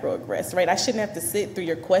further microaggressed, right? I shouldn't have to sit through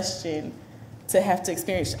your question I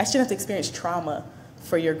shouldn't have to experience trauma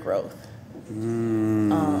for your growth. I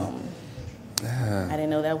didn't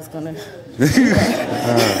know that was gonna.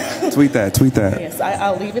 Tweet that. Yes,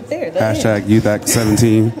 I'll leave it there. Hashtag Youth-Nex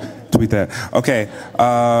 17. Tweet that. Okay,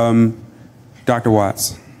 Dr.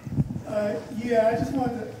 Watts. Yeah, I just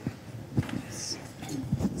wanted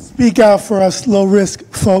to speak out for us low-risk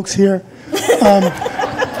folks here.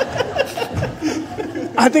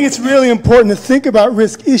 I think it's really important to think about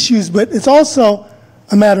risk issues, but it's also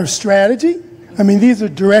a matter of strategy. I mean, these are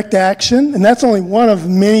direct action, and that's only one of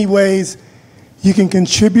many ways you can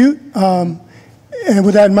contribute. And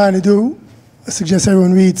with that in mind, I suggest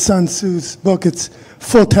everyone read Sun Tzu's book. It's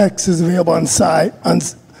full text is available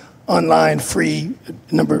online, free,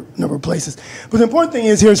 a number of places. But the important thing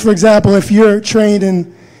is here is, for example, if you're trained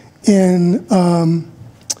in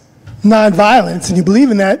nonviolence and you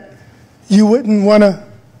believe in that, you wouldn't want to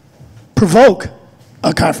provoke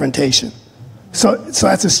a confrontation. So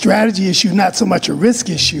that's a strategy issue, not so much a risk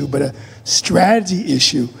issue, but a strategy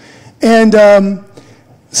issue. And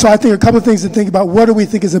so I think a couple of things to think about. What do we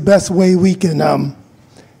think is the best way we can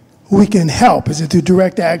help? Is it through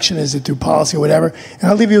direct action? Is it through policy or whatever? And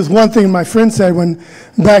I'll leave you with one thing my friend said when,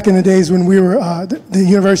 back in the days when we were, the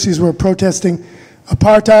universities were protesting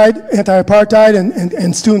apartheid, anti-apartheid,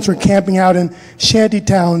 and students were camping out in shanty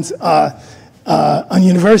towns on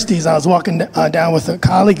universities. I was walking down with a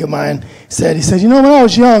colleague of mine. He said, you know, when I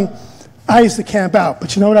was young, I used to camp out,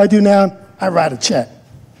 but you know what I do now? I write a check.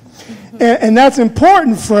 And that's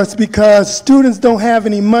important for us because students don't have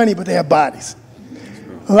any money, but they have bodies.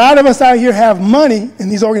 A lot of us out here have money,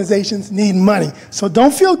 and these organizations need money. So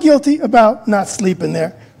don't feel guilty about not sleeping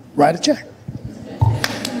there. Write a check.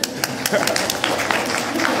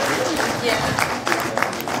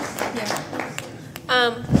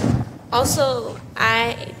 Also,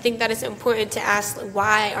 I think that it's important to ask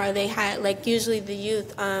why are they usually the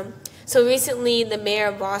youth. So recently, the mayor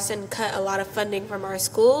of Boston cut a lot of funding from our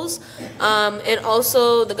schools, and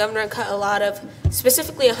also the governor cut a lot of,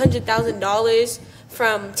 specifically $100,000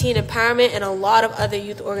 from teen empowerment and a lot of other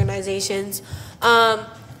youth organizations.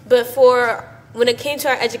 But when it came to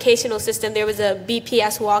our educational system, there was a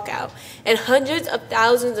BPS walkout, and hundreds of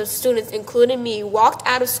thousands of students, including me, walked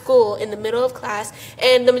out of school in the middle of class,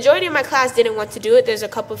 and the majority of my class didn't want to do it. There's a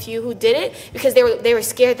couple few who did it because they were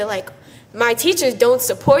scared. They're like, my teachers don't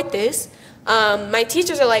support this. My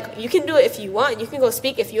teachers are like, you can do it if you want, you can go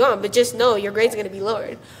speak if you want, but just know your grades are going to be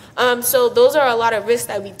lowered. So those are a lot of risks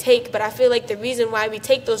that we take, but I feel like the reason why we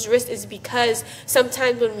take those risks is because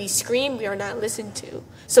sometimes when we scream, we are not listened to.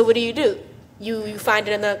 So what do? You find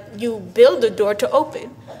it you build the door to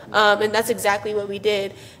open. And that's exactly what we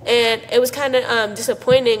did. And it was kind of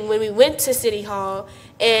disappointing when we went to City Hall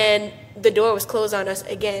and the door was closed on us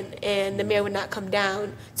again, and the mayor would not come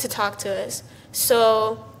down to talk to us.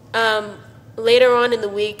 So later on in the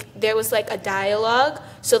week, there was like a dialogue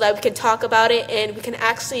so that we can talk about it and we can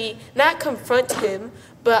actually not confront him,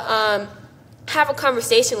 but have a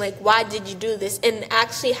conversation like, why did you do this? And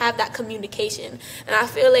actually have that communication. And I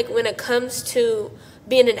feel like when it comes to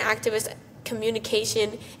being an activist,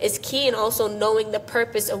 communication is key, and also knowing the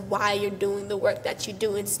purpose of why you're doing the work that you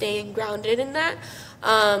do and staying grounded in that.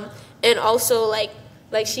 And also, like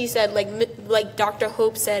she said, like Dr.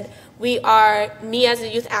 Hope said, me as a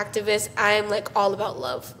youth activist, I am like all about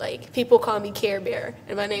love. Like, people call me Care Bear,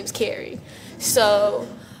 and my name's Carrie. So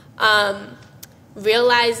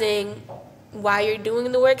realizing why you're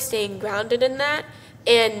doing the work, staying grounded in that,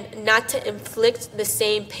 and not to inflict the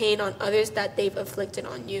same pain on others that they've inflicted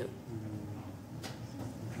on you.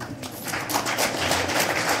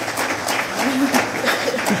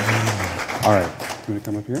 All right, you want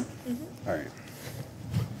to come up here? Mm-hmm. All right.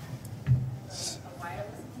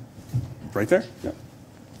 Right there? Yep.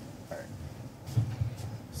 All right.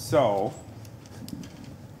 So,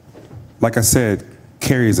 like I said,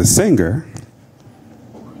 Carrie is a singer.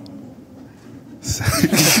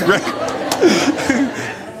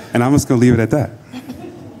 And I'm just going to leave it at that.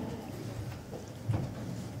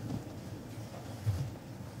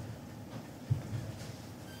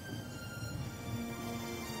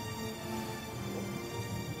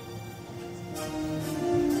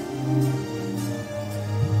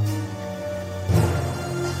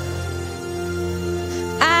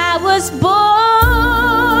 I was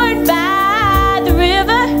born by the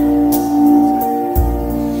river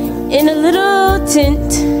in a little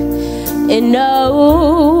tent, and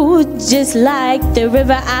oh, just like the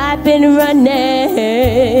river, I've been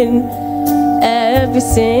running ever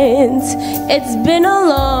since. It's been a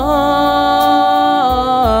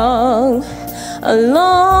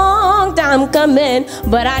long time coming,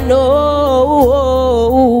 but I know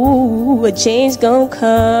a change gonna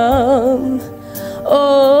come.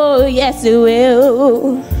 Oh, yes it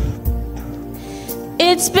will.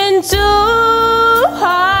 It's been too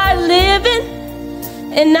hard living,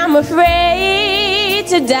 and I'm afraid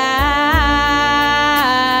to die,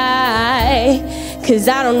 'cause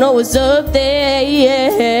I don't know what's up there,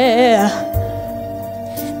 yeah.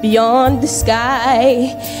 Beyond the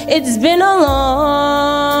sky, it's been a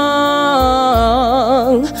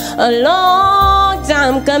long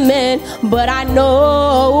time coming, but I know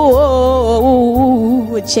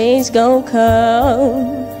a change gon'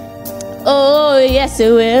 come. Oh, yes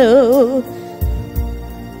it will.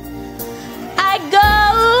 I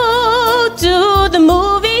go to the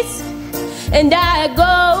movies and I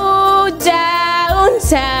go downtown,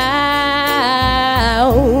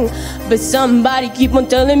 but somebody keep on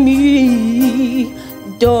telling me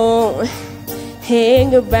don't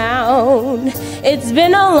hang around. It's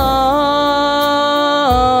been a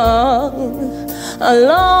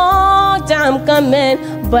long time coming,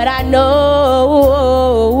 but I know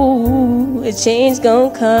a change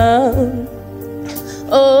gon' come.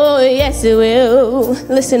 Oh, yes it will.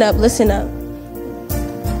 Listen up, listen up.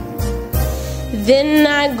 Then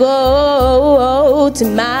I go to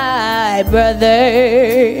my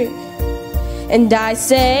brother and I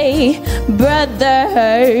say, brother,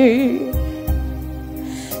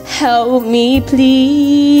 help me please.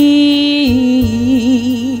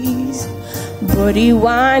 But he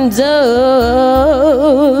winds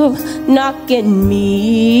up knocking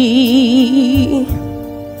me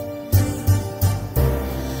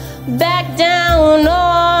back down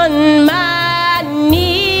on my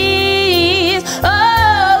knees.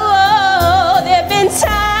 Oh, there've been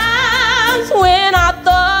times when I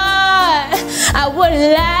thought I wouldn't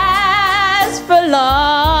last for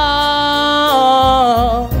long,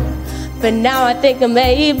 but now I think I'm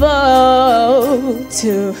able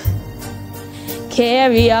to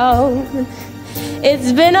carry on.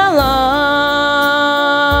 It's been a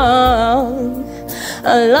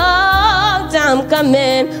long time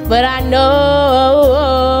coming, but I know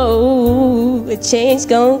a change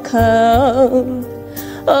gon' come.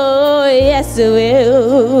 Oh, yes it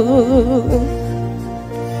will.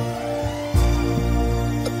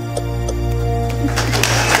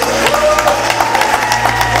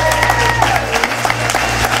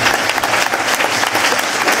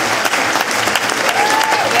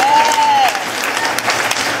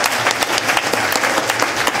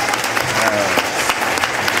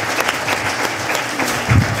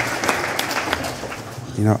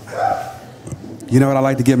 You know what I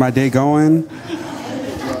like to get my day going?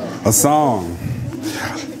 A song.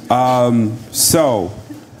 So,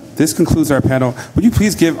 this concludes our panel. Would you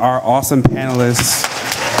please give our awesome panelists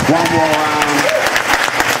one more round?